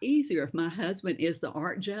 It's easier if my husband is the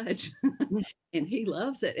art judge and he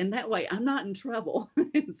loves it. And that way I'm not in trouble.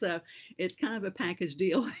 And so it's kind of a package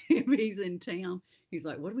deal. If he's in town, he's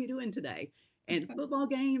like, what are we doing today? And football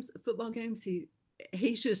games,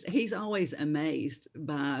 he's always amazed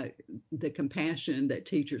by the compassion that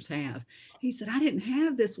teachers have. He said, I didn't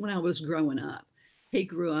have this when I was growing up. He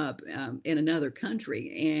grew up in another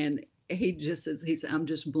country, and he said, I'm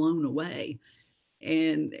just blown away.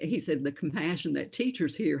 And he said, the compassion that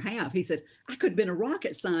teachers here have, he said, I could have been a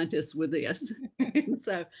rocket scientist with this. And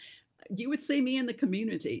so you would see me in the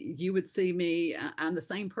community. You would see me, I'm the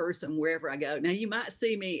same person wherever I go. Now you might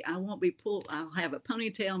see me, I won't be pulled, I'll have a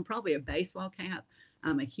ponytail and probably a baseball cap.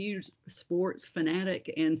 I'm a huge sports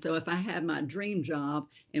fanatic. And so if I had my dream job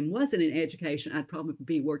and wasn't in education, I'd probably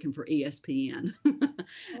be working for ESPN.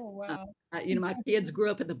 Oh, wow. My kids grew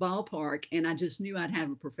up at the ballpark and I just knew I'd have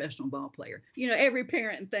a professional ball player. Every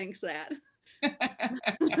parent thinks that.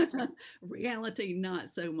 Reality, not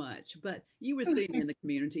so much, but you would see me in the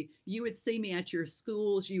community. You would see me at your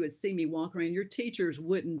schools. You would see me walk around. Your teachers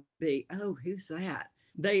wouldn't be, oh, who's that?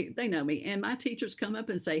 They know me. And my teachers come up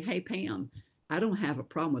and say, hey, Pam, I don't have a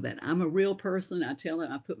problem with that. I'm a real person. I tell them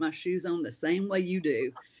I put my shoes on the same way you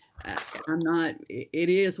do. I'm not, it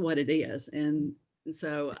is what it is. And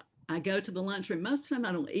so I go to the lunchroom. Most of the time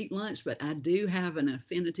I don't eat lunch, but I do have an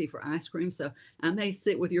affinity for ice cream. So I may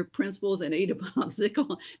sit with your principals and eat a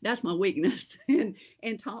popsicle. That's my weakness, and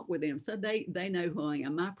talk with them. So they know who I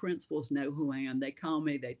am. My principals know who I am. They call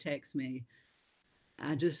me, they text me.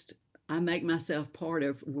 I make myself part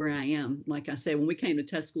of where I am. Like I said, when we came to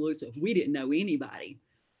Tuscaloosa, we didn't know anybody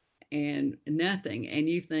and nothing. And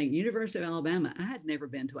you think University of Alabama, I had never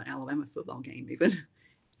been to an Alabama football game even,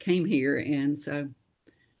 came here. And so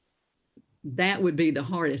that would be the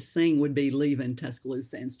hardest thing, would be leaving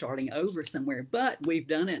Tuscaloosa and starting over somewhere. But we've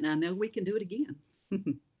done it and I know we can do it again.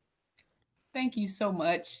 Thank you so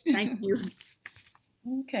much. Thank you.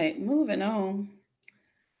 Okay, moving on.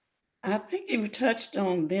 I think you've touched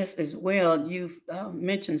on this as well. You've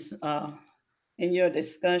mentioned in your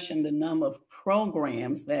discussion the number of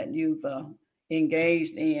programs that you've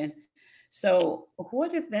engaged in. So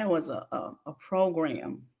what if there was a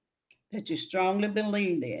program that you strongly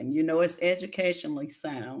believed in? It's educationally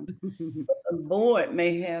sound, but the board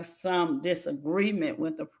may have some disagreement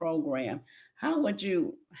with the program. How would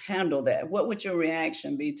you handle that? What would your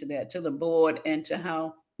reaction be to that, to the board, and to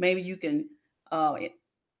how maybe you can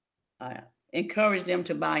encourage them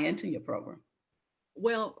to buy into your program?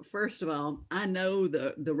 Well, first of all, I know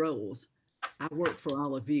the roles. I work for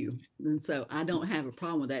all of you. And so I don't have a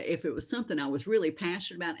problem with that. If it was something I was really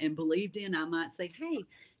passionate about and believed in, I might say, hey,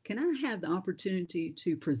 can I have the opportunity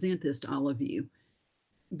to present this to all of you?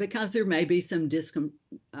 Because there may be some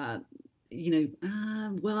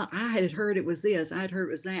well, I had heard it was this, I had heard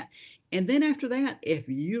it was that. And then after that, if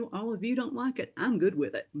all of you don't like it, I'm good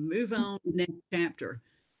with it. Move on, next chapter.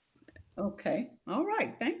 Okay. All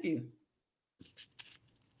right. Thank you.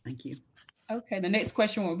 Thank you. Okay. The next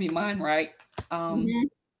question will be mine, right?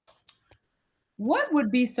 What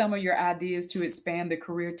would be some of your ideas to expand the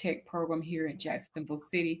career tech program here in Jacksonville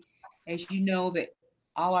City? As you know, that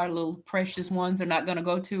all our little precious ones are not going to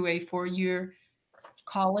go to a 4-year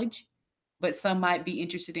college, but some might be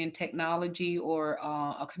interested in technology or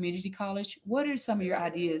a community college. What are some of your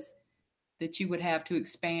ideas that you would have to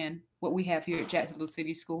expand what we have here at Jacksonville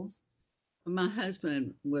City Schools? My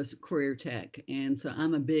husband was career tech, and so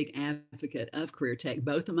I'm a big advocate of career tech.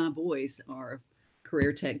 Both of my boys are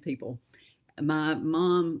career tech people. My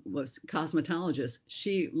mom was a cosmetologist.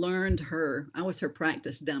 I was her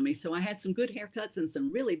practice dummy. So I had some good haircuts and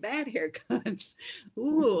some really bad haircuts.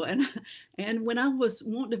 Ooh, and when I was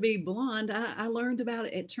wanting to be blonde, I learned about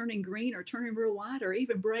it turning green or turning real white or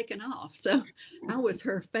even breaking off. So I was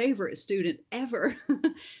her favorite student ever.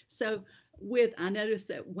 So I noticed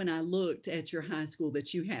that when I looked at your high school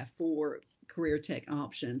that you have 4 career tech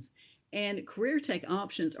options. And career tech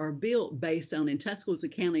options are built based on, in Tuscaloosa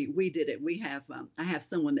County, we did it. I have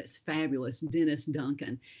someone that's fabulous, Dennis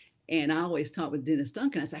Duncan. And I always talk with Dennis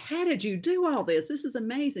Duncan. I say, how did you do all this? This is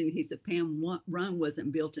amazing. He said, Pam, Rome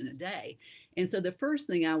wasn't built in a day. And so the first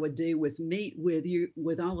thing I would do was meet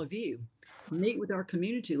with all of you, meet with our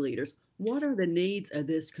community leaders. What are the needs of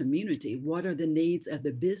this community? What are the needs of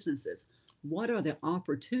the businesses? What are the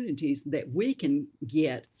opportunities that we can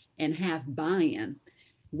get and have buy-in?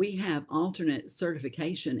 we have alternate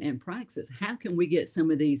certification and praxis. How can we get some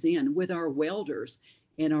of these in with our welders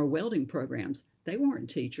in our welding programs? They weren't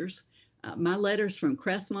teachers. My letters from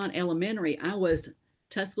Crestmont Elementary, I was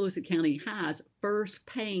Tuscaloosa County High's first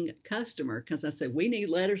paying customer because I said, we need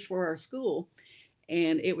letters for our school.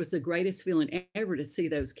 And it was the greatest feeling ever to see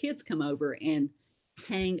those kids come over and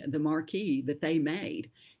hang the marquee that they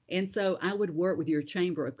made. And so I would work with your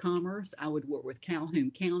Chamber of Commerce. I would work with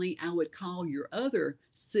Calhoun County. I would call your other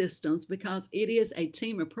systems because it is a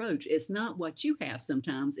team approach. It's not what you have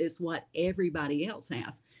sometimes, it's what everybody else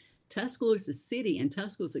has. Tuscaloosa City and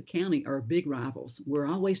Tuscaloosa County are big rivals. We're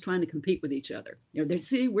always trying to compete with each other. You know, they're the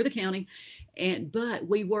city, we're the county, but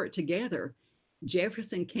we work together.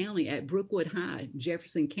 Jefferson County at Brookwood High,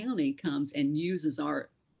 Jefferson County comes and uses our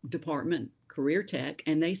department, Career Tech,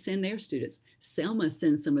 and they send their students. Selma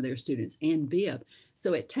sends some of their students, and Bibb.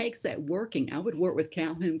 So it takes that working. I would work with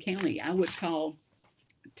Calhoun County. I would call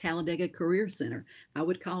Talladega Career Center. I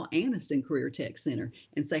would call Anniston Career Tech Center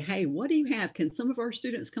and say, hey, what do you have? Can some of our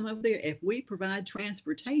students come over there? If we provide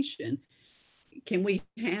transportation, can we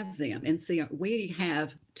have them? And see, we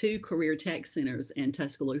have 2 career tech centers in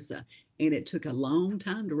Tuscaloosa, and it took a long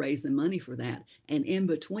time to raise the money for that. And in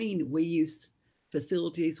between, we used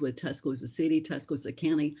facilities with Tuscaloosa City, Tuscaloosa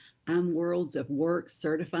County. I'm Worlds of Work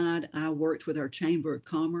certified. I worked with our Chamber of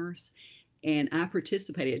Commerce, and I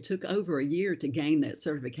participated. It took over a year to gain that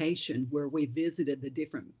certification, where we visited the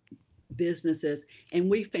different businesses and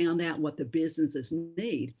we found out what the businesses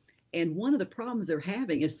need. And one of the problems they're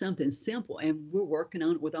having is something simple, and we're working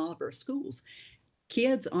on it with all of our schools.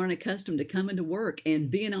 Kids aren't accustomed to coming to work and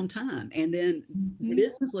being on time. And then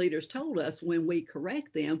business leaders told us when we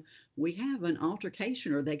correct them, we have an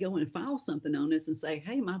altercation or they go and file something on us and say,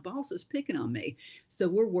 hey, my boss is picking on me. So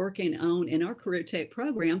we're working on, in our career tech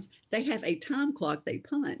programs, they have a time clock they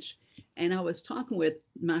punch. And I was talking with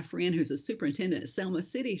my friend who's a superintendent at Selma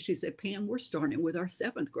City. She said, Pam, we're starting with our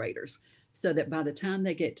 7th graders so that by the time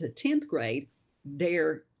they get to 10th grade,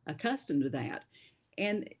 they're accustomed to that.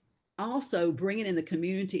 And also bringing in the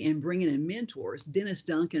community and bringing in mentors. Dennis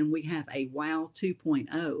Duncan, we have a WOW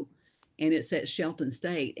 2.0, and it's at Shelton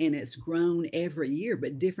State, and it's grown every year,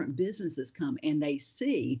 but different businesses come and they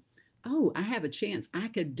see, oh, I have a chance. I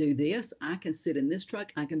could do this. I can sit in this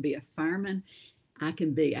truck. I can be a fireman. I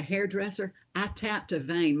can be a hairdresser. I tapped a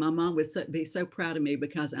vein. My mom would be so proud of me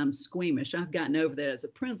because I'm squeamish. I've gotten over that as a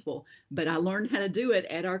principal, but I learned how to do it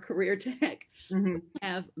at our career tech. We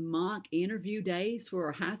have mock interview days for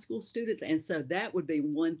our high school students. And so that would be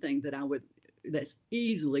one thing that that's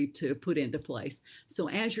easily to put into place. So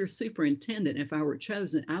as your superintendent, if I were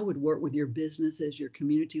chosen, I would work with your businesses, your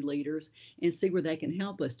community leaders, and see where they can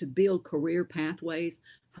help us to build career pathways,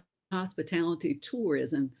 hospitality,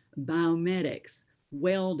 tourism, biomedics,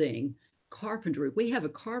 welding, carpentry. We have a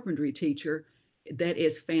carpentry teacher that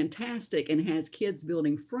is fantastic and has kids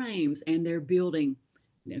building frames, and they're building,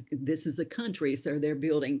 you know, this is a country, so they're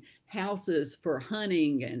building houses for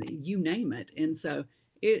hunting and you name it. And so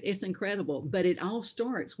it's incredible, but it all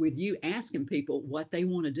starts with you asking people what they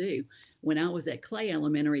want to do. When I was at Clay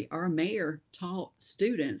Elementary, our mayor taught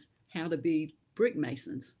students how to be brick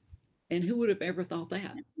masons. And who would have ever thought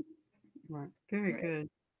that? Right. Very good.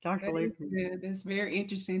 Dr. That is good. That's very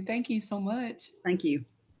interesting. Thank you so much. Thank you.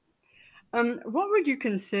 What would you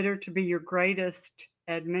consider to be your greatest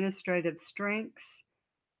administrative strengths?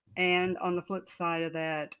 And on the flip side of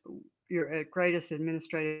that, your greatest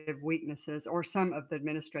administrative weaknesses, or some of the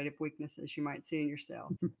administrative weaknesses you might see in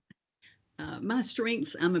yourself? My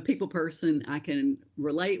strengths, I'm a people person. I can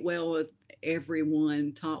relate well with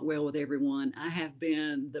everyone, talk well with everyone. I have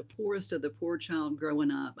been the poorest of the poor child growing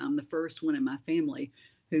up. I'm the first one in my family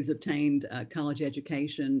who's obtained a college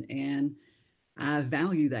education, and I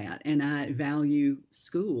value that, and I value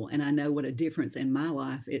school, and I know what a difference in my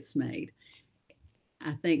life it's made.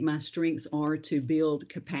 I think my strengths are to build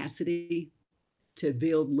capacity, to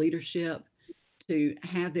build leadership, to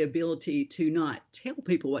have the ability to not tell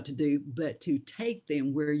people what to do, but to take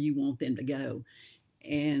them where you want them to go,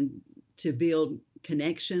 and to build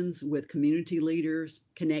connections with community leaders,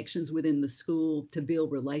 connections within the school, to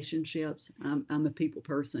build relationships. I'm a people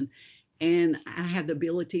person, and I have the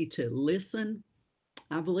ability to listen.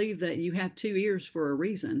 I believe that you have 2 ears for a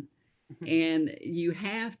reason, and you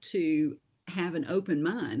have to have an open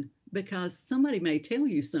mind, because somebody may tell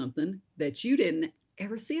you something that you didn't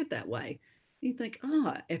ever see it that way. You think,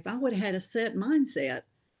 if I would have had a set mindset,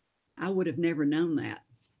 I would have never known that.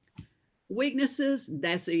 Weaknesses,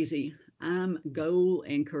 that's easy. I'm goal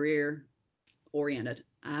and career oriented.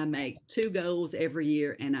 I make 2 goals every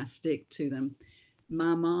year and I stick to them.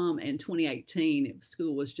 my mom in 2018,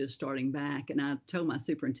 school was just starting back. And I told my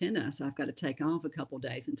superintendent, I said, I've got to take off a couple of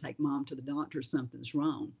days and take mom to the doctor. Something's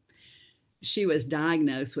wrong. She was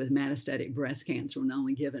diagnosed with metastatic breast cancer and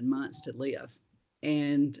only given months to live.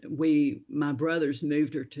 And my brothers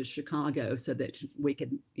moved her to Chicago so that we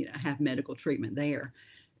could, have medical treatment there.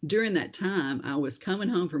 During that time, I was coming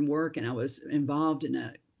home from work and I was involved in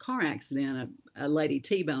a car accident. A lady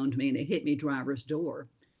T-boned me and it hit me driver's door.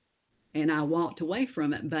 And I walked away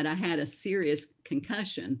from it, but I had a serious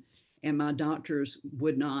concussion and my doctors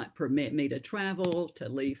would not permit me to travel, to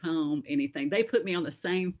leave home, anything. They put me on the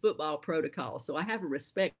same football protocol. So I have a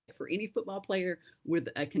respect for any football player with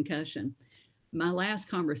a concussion. My last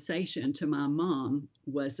conversation to my mom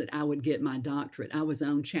was that I would get my doctorate. I was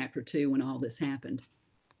on chapter 2 when all this happened.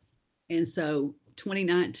 And so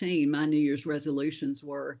 2019, my New Year's resolutions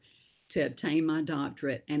were to obtain my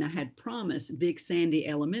doctorate. And I had promised Big Sandy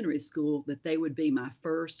Elementary School that they would be my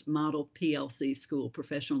first model PLC school,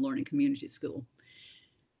 professional learning community school.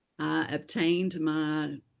 I obtained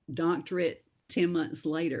my doctorate 10 months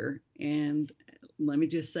later. And let me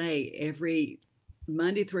just say, every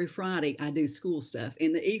Monday through Friday, I do school stuff.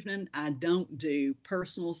 In the evening, I don't do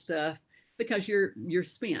personal stuff because you're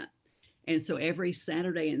spent. And so every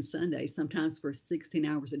Saturday and Sunday, sometimes for 16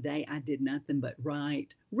 hours a day, I did nothing but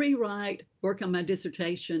write, rewrite, work on my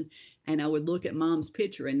dissertation. And I would look at mom's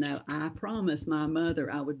picture and know I promised my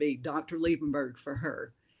mother I would be Dr. Liebenberg for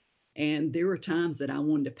her. And there were times that I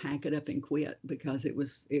wanted to pack it up and quit because it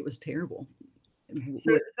was terrible.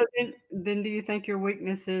 So then do you think your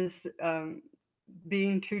weakness is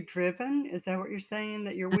being too driven? Is that what you're saying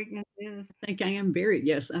that your weakness is? I think I am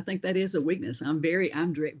yes, I think that is a weakness. I'm very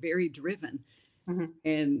driven. Mm-hmm.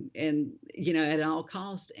 and at all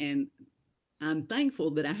costs. And I'm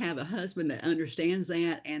thankful that I have a husband that understands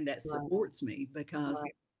that and that supports me, because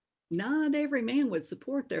not every man would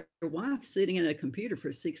support their wife sitting in a computer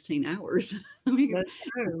for 16 hours. I mean, that's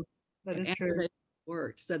true. That is true.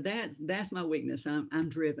 Worked. So that's my weakness. I'm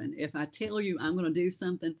driven. If I tell you I'm going to do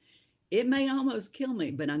something, it may almost kill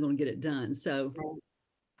me, but I'm going to get it done. So,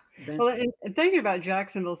 well, and thinking about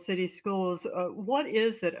Jacksonville City Schools, what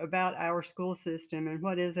is it about our school system and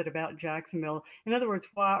what is it about Jacksonville? In other words,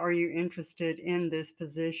 why are you interested in this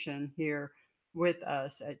position here with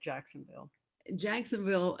us at Jacksonville?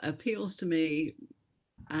 Jacksonville appeals to me.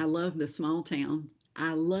 I love the small town.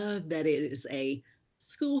 I love that it is a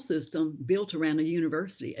school system built around a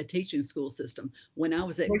university, a teaching school system. When I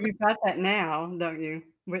was at... Well, you've got that now, don't you?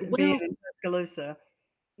 Being in Tuscaloosa.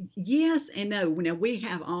 Yes and no. Now we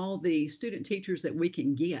have all the student teachers that we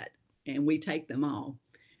can get and we take them all,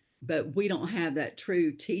 but we don't have that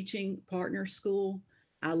true teaching partner school.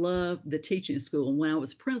 I love the teaching school. And when I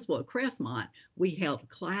was principal at Crestmont, we held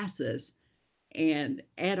classes and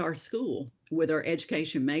at our school with our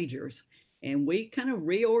education majors. And we kind of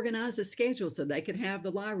reorganized the schedule so they could have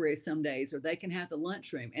the library some days or they can have the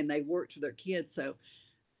lunchroom, and they worked with their kids. So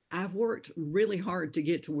I've worked really hard to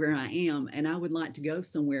get to where I am, and I would like to go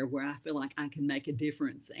somewhere where I feel like I can make a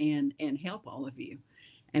difference and help all of you.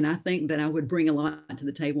 And I think that I would bring a lot to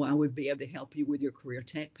the table. I would be able to help you with your career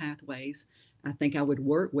tech pathways. I think I would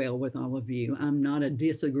work well with all of you. I'm not a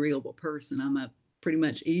disagreeable person. I'm a pretty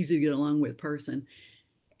much easy to get along with person.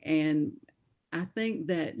 And I think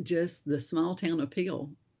that just the small town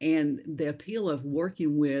appeal and the appeal of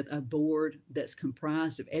working with a board that's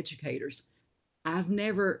comprised of educators, I've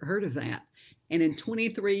never heard of that. And in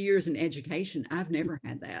 23 years in education, I've never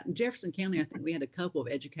had that. In Jefferson County, I think we had a couple of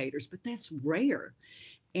educators, but that's rare.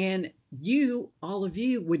 And all of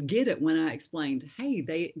you would get it when I explained, hey,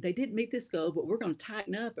 they didn't meet this goal, but we're going to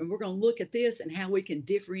tighten up and we're going to look at this and how we can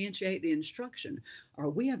differentiate the instruction. Or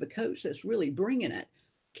we have a coach that's really bringing it.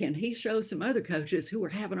 Can he show some other coaches who are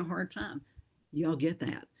having a hard time? Y'all get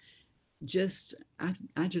that.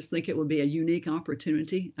 I just think it would be a unique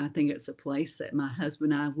opportunity. I think it's a place that my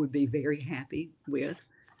husband and I would be very happy with.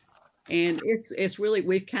 And it's really,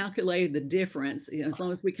 we've calculated the difference. As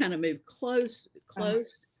long as we kind of move close to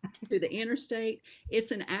the interstate,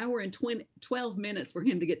 it's an hour and 12 minutes for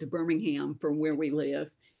him to get to Birmingham from where we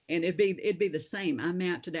live. And it'd be the same. I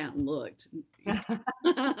mapped it out and looked.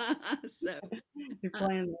 So you're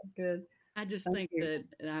playing that good. I just think that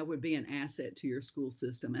I would be an asset to your school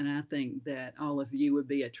system. And I think that all of you would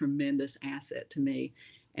be a tremendous asset to me.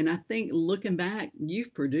 And I think looking back,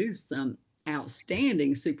 you've produced some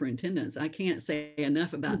outstanding superintendents. I can't say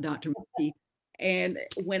enough about Dr. McKee. And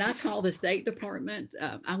when I called the State Department,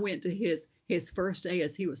 I went to his first day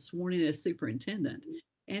as he was sworn in as superintendent.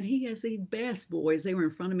 And he has the best boys. They were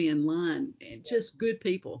in front of me in line, and just good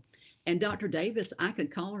people. And Dr. Davis, I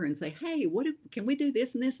could call her and say, hey, can we do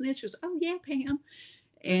this and this and this? She goes, oh yeah, Pam.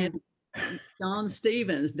 And John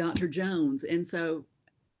Stevens, Dr. Jones. And so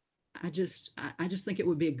I just think it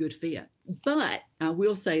would be a good fit. But I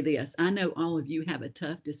will say this, I know all of you have a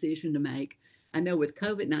tough decision to make. I know with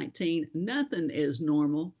COVID-19, nothing is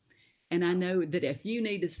normal. And I know that if you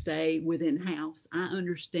need to stay within house, I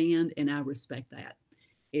understand and I respect that.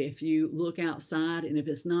 If you look outside and if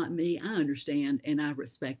it's not me, I understand and I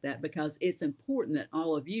respect that, because it's important that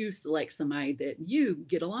all of you select somebody that you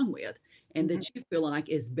get along with and that you feel like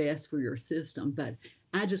is best for your system. But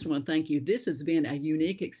I just want to thank you. This has been a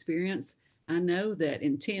unique experience. I know that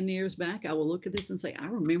in 10 years back, I will look at this and say, I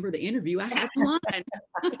remember the interview I had online.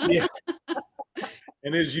 Yeah.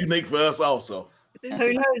 And it's unique for us also.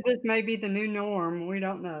 Who knows? This may be the new norm. We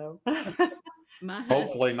don't know.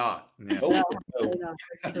 Hopefully not. Yeah.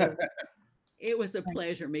 No. It was a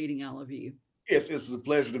pleasure meeting all of you. Yes, it's a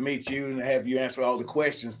pleasure to meet you and have you answer all the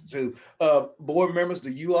questions too. Board members,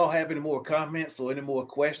 do you all have any more comments or any more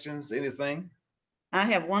questions, anything? I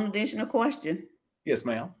have one additional question. Yes,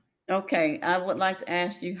 ma'am. Okay, I would like to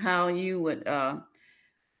ask you how you would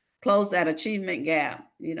close that achievement gap.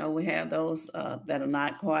 You know, we have those that are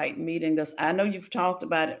not quite meeting this. I know you've talked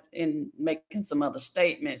about it in making some other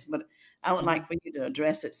statements, but I would like for you to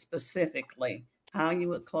address it specifically, how you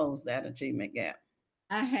would close that achievement gap.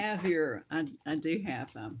 I have your, I do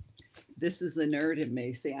have, this is the nerd in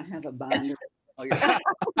me. See, I have a binder.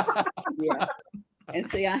 Yeah. And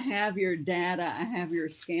see, I have your data, I have your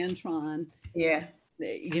Scantron. Yeah.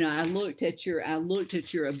 You know, I looked at your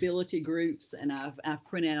ability groups, and I've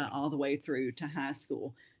printed out all the way through to high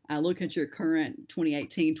school. I look at your current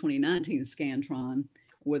 2018, 2019 Scantron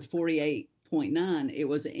with 48.9, it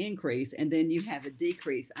was an increase, and then you have a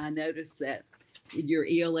decrease. I noticed that your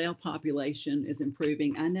ELL population is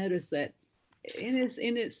improving. I noticed that in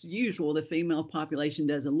its usual, the female population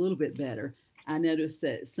does a little bit better. I noticed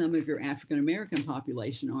that some of your African-American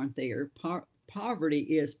population aren't there. Poverty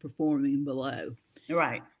is performing below.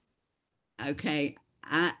 Right. Okay.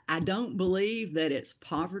 I don't believe that it's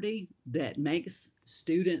poverty that makes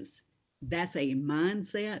students, that's a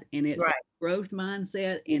mindset, and it's a growth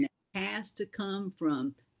mindset, and it has to come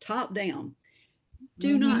from top down.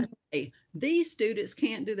 Do not say these students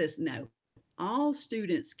can't do this. No, all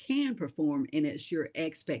students can perform, and it's your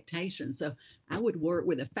expectation. So I would work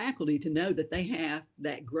with the faculty to know that they have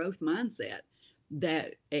that growth mindset,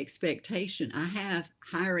 that expectation. I have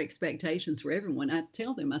higher expectations for everyone. I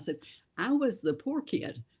tell them, I said, I was the poor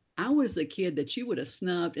kid. I was the kid that you would have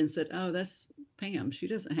snubbed and said, oh, that's Pam. She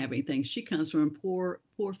doesn't have anything. She comes from a poor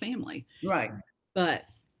family. Right. But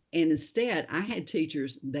instead, I had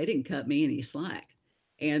teachers, they didn't cut me any slack.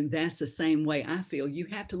 And that's the same way I feel. You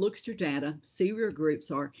have to look at your data, see where your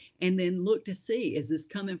groups are, and then look to see, is this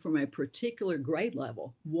coming from a particular grade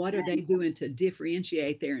level? What are they doing to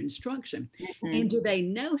differentiate their instruction? And do they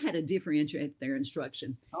know how to differentiate their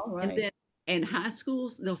instruction? All right. And then in high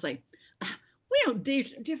schools, they'll say, we don't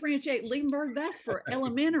differentiate Liebenberg, that's for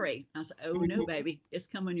elementary. I say, oh no, baby, it's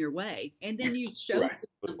coming your way. And then you show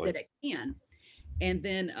them that it can. And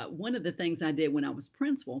then one of the things I did when I was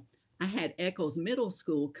principal, I had Eccles Middle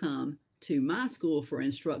School come to my school for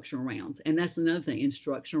instructional rounds. And that's another thing,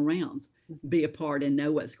 instructional rounds, be a part and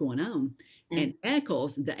know what's going on. And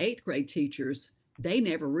Eccles, the 8th grade teachers, they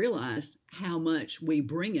never realized how much we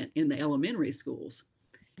bring it in the elementary schools.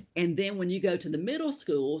 And then when you go to the middle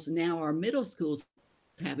schools, now our middle schools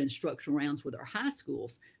have instructional rounds with our high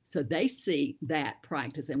schools. So they see that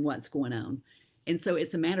practice and what's going on. And so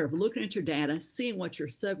it's a matter of looking at your data, seeing what your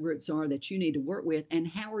subgroups are that you need to work with, and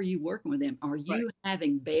how are you working with them? Are you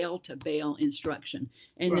having bell-to-bell instruction?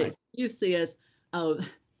 And the excuse is, oh,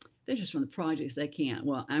 they're just from the projects, they can't.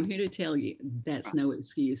 Well, I'm here to tell you that's no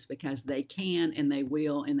excuse, because they can and they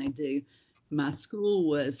will and they do. My school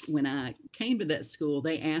was, when I came to that school,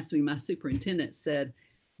 they asked me, my superintendent said,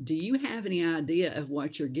 do you have any idea of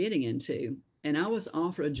what you're getting into? And I was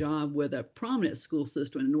offered a job with a prominent school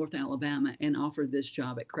system in North Alabama and offered this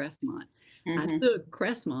job at Crestmont. I took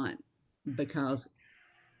Crestmont because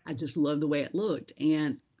I just loved the way it looked.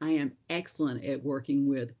 And I am excellent at working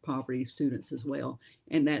with poverty students as well.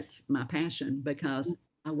 And that's my passion, because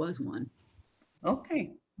I was one.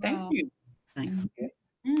 Okay. Thank you. Thanks.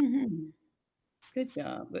 Good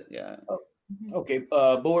job. Good job. Okay.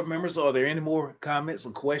 Board members, are there any more comments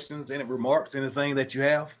or questions, any remarks, anything that you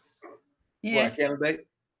have? Yes. For our candidate?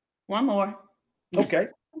 One more. Okay.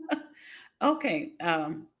 Okay.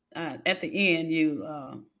 At the end,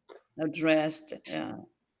 you addressed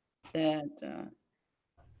that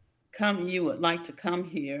you would like to come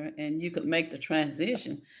here and you could make the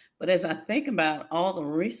transition. But as I think about all the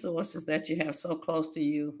resources that you have so close to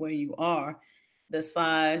you where you are, the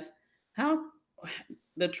size, how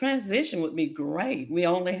the transition would be great. We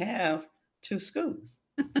only have 2 schools.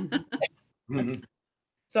 Mhm.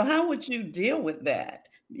 So how would you deal with that?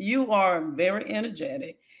 You are very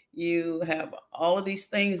energetic. You have all of these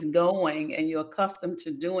things going and you're accustomed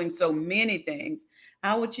to doing so many things.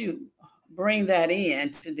 How would you bring that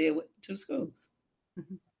in to deal with 2 schools?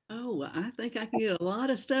 Oh, I think I can get a lot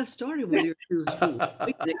of stuff started with your two schools.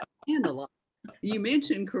 We can expand a lot. You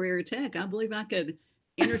mentioned career tech. I believe I could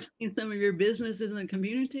entertain some of your businesses in the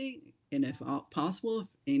community. And if possible, if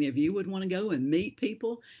any of you would want to go and meet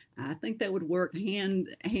people, I think that would work hand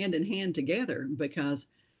in hand together, because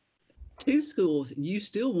 2 schools, you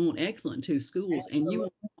still want excellent 2 schools, and you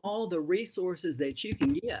want all the resources that you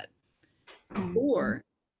can get for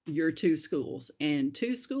your 2 schools. And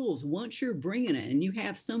 2 schools, once you're bringing it and you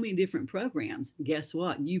have so many different programs, guess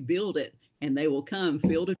what? You build it and they will come.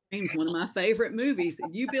 Field of Dreams, one of my favorite movies.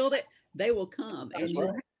 You build it, they will come, and you'll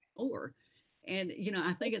have more. And,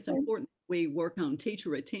 I think it's important we work on teacher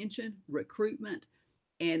retention, recruitment,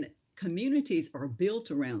 and communities are built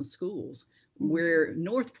around schools. We're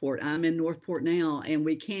Northport, I'm in Northport now, and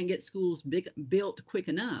we can't get schools built quick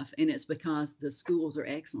enough. And it's because the schools are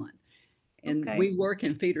excellent. And we work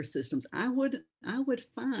in feeder systems. I would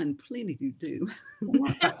find plenty to do.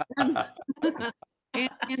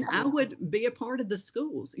 And I would be a part of the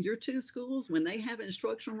schools. Your 2 schools, when they have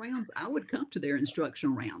instructional rounds, I would come to their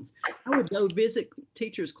instructional rounds. I would go visit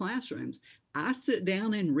teachers' classrooms. I sit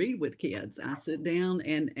down and read with kids. I sit down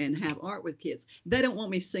and have art with kids. They don't want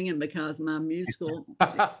me singing because my musical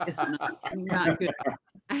is not good.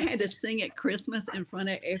 I had to sing at Christmas in front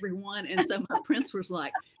of everyone. And so my principal was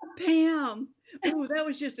like, Pam, oh, that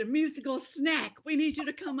was just a musical snack. We need you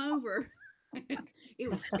to come over. It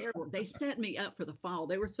was terrible. They set me up for the fall.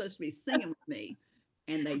 They were supposed to be singing with me,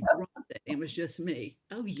 and they dropped it. It was just me.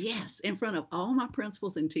 Oh, yes, in front of all my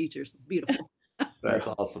principals and teachers. Beautiful. That's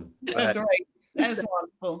awesome. That's great. That's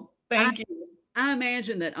wonderful. Thank you. I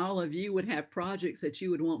imagine that all of you would have projects that you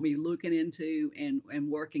would want me looking into and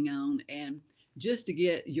working on. And just to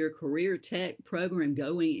get your career tech program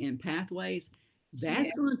going in pathways,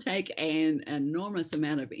 that's going to take an enormous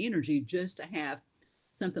amount of energy just to have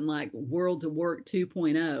something like Worlds of Work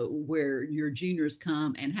 2.0, where your juniors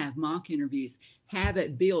come and have mock interviews, have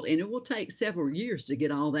it built. And it will take several years to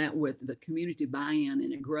get all that with the community buy-in,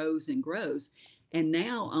 and it grows and grows. And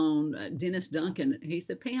now on Dennis Duncan, he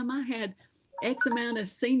said, Pam, I had X amount of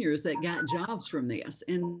seniors that got jobs from this.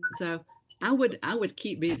 And so I would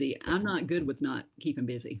keep busy. I'm not good with not keeping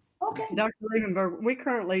busy. Okay. Dr. Liebenberg, we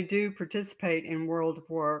currently do participate in World of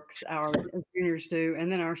Works, our juniors do,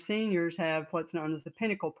 and then our seniors have what's known as the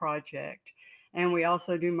Pinnacle Project, and we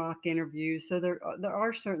also do mock interviews. So there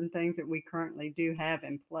are certain things that we currently do have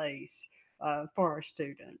in place for our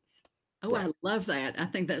students. Oh, I love that. I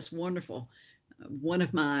think that's wonderful. One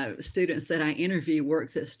of my students that I interview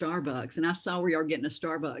works at Starbucks, and I saw where you're getting a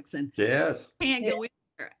Starbucks, and Yes, can't go in.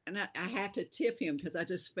 And I have to tip him because I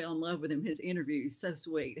just fell in love with him. His interview is so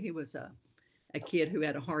sweet. He was a kid who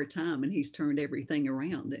had a hard time, and he's turned everything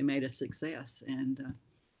around and made a success. And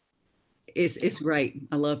it's great.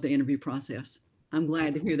 I love the interview process. I'm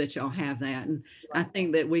glad to hear that y'all have that. And I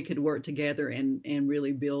think that we could work together and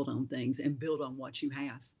really build on things and build on what you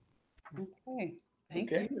have. Okay.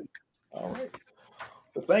 Thank you. All right.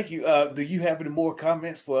 Well, thank you. Do you have any more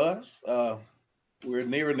comments for us? We're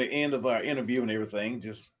nearing the end of our interview and everything.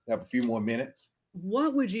 Just have a few more minutes.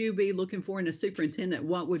 What would you be looking for in a superintendent?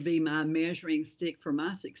 What would be my measuring stick for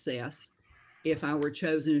my success if I were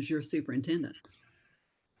chosen as your superintendent?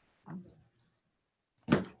 I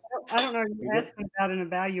don't know. Are you asking about an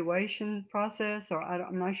evaluation process, or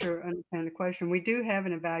I'm not sure I understand the question. We do have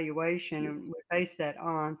an evaluation, and we base that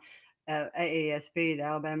on AASB, the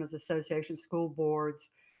Alabama's Association of School Boards,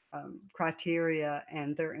 criteria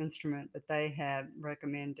and their instrument that they have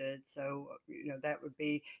recommended. So, that would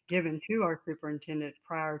be given to our superintendent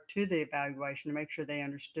prior to the evaluation to make sure they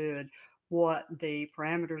understood what the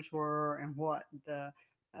parameters were and what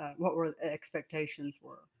were the expectations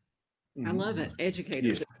were. I love it.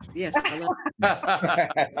 Educators. Yes, I love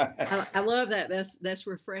I love that. That's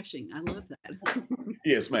refreshing. I love that.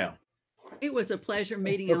 Yes, ma'am. It was a pleasure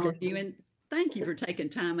meeting all of you, and thank you for taking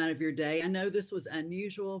time out of your day. I know this was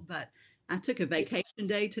unusual, but I took a vacation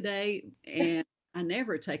day today, and I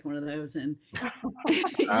never take one of those. And I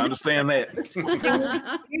understand that.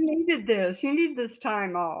 You needed this. You need this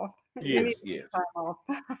time off. Yes. Time off.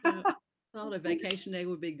 I thought a vacation day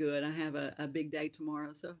would be good. I have a big day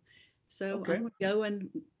tomorrow, so So Okay. I'm going to go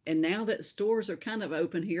and now that stores are kind of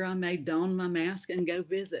open here, I may don my mask and go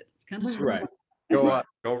visit. Kind of Right. Go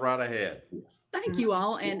right ahead. Yes. Thank you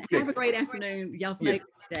all and have a great afternoon. Y'all have Yes. a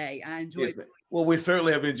great day. I enjoyed Yes, it. ma'am. Well, we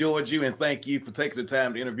certainly have enjoyed you, and thank you for taking the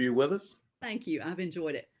time to interview with us. Thank you. I've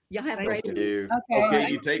enjoyed it. Y'all have a Thank great Thank you. Okay.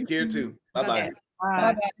 Okay, you take care too. Bye bye. Bye-bye.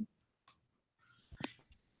 Bye. Bye-bye.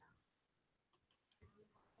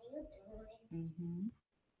 Mhm.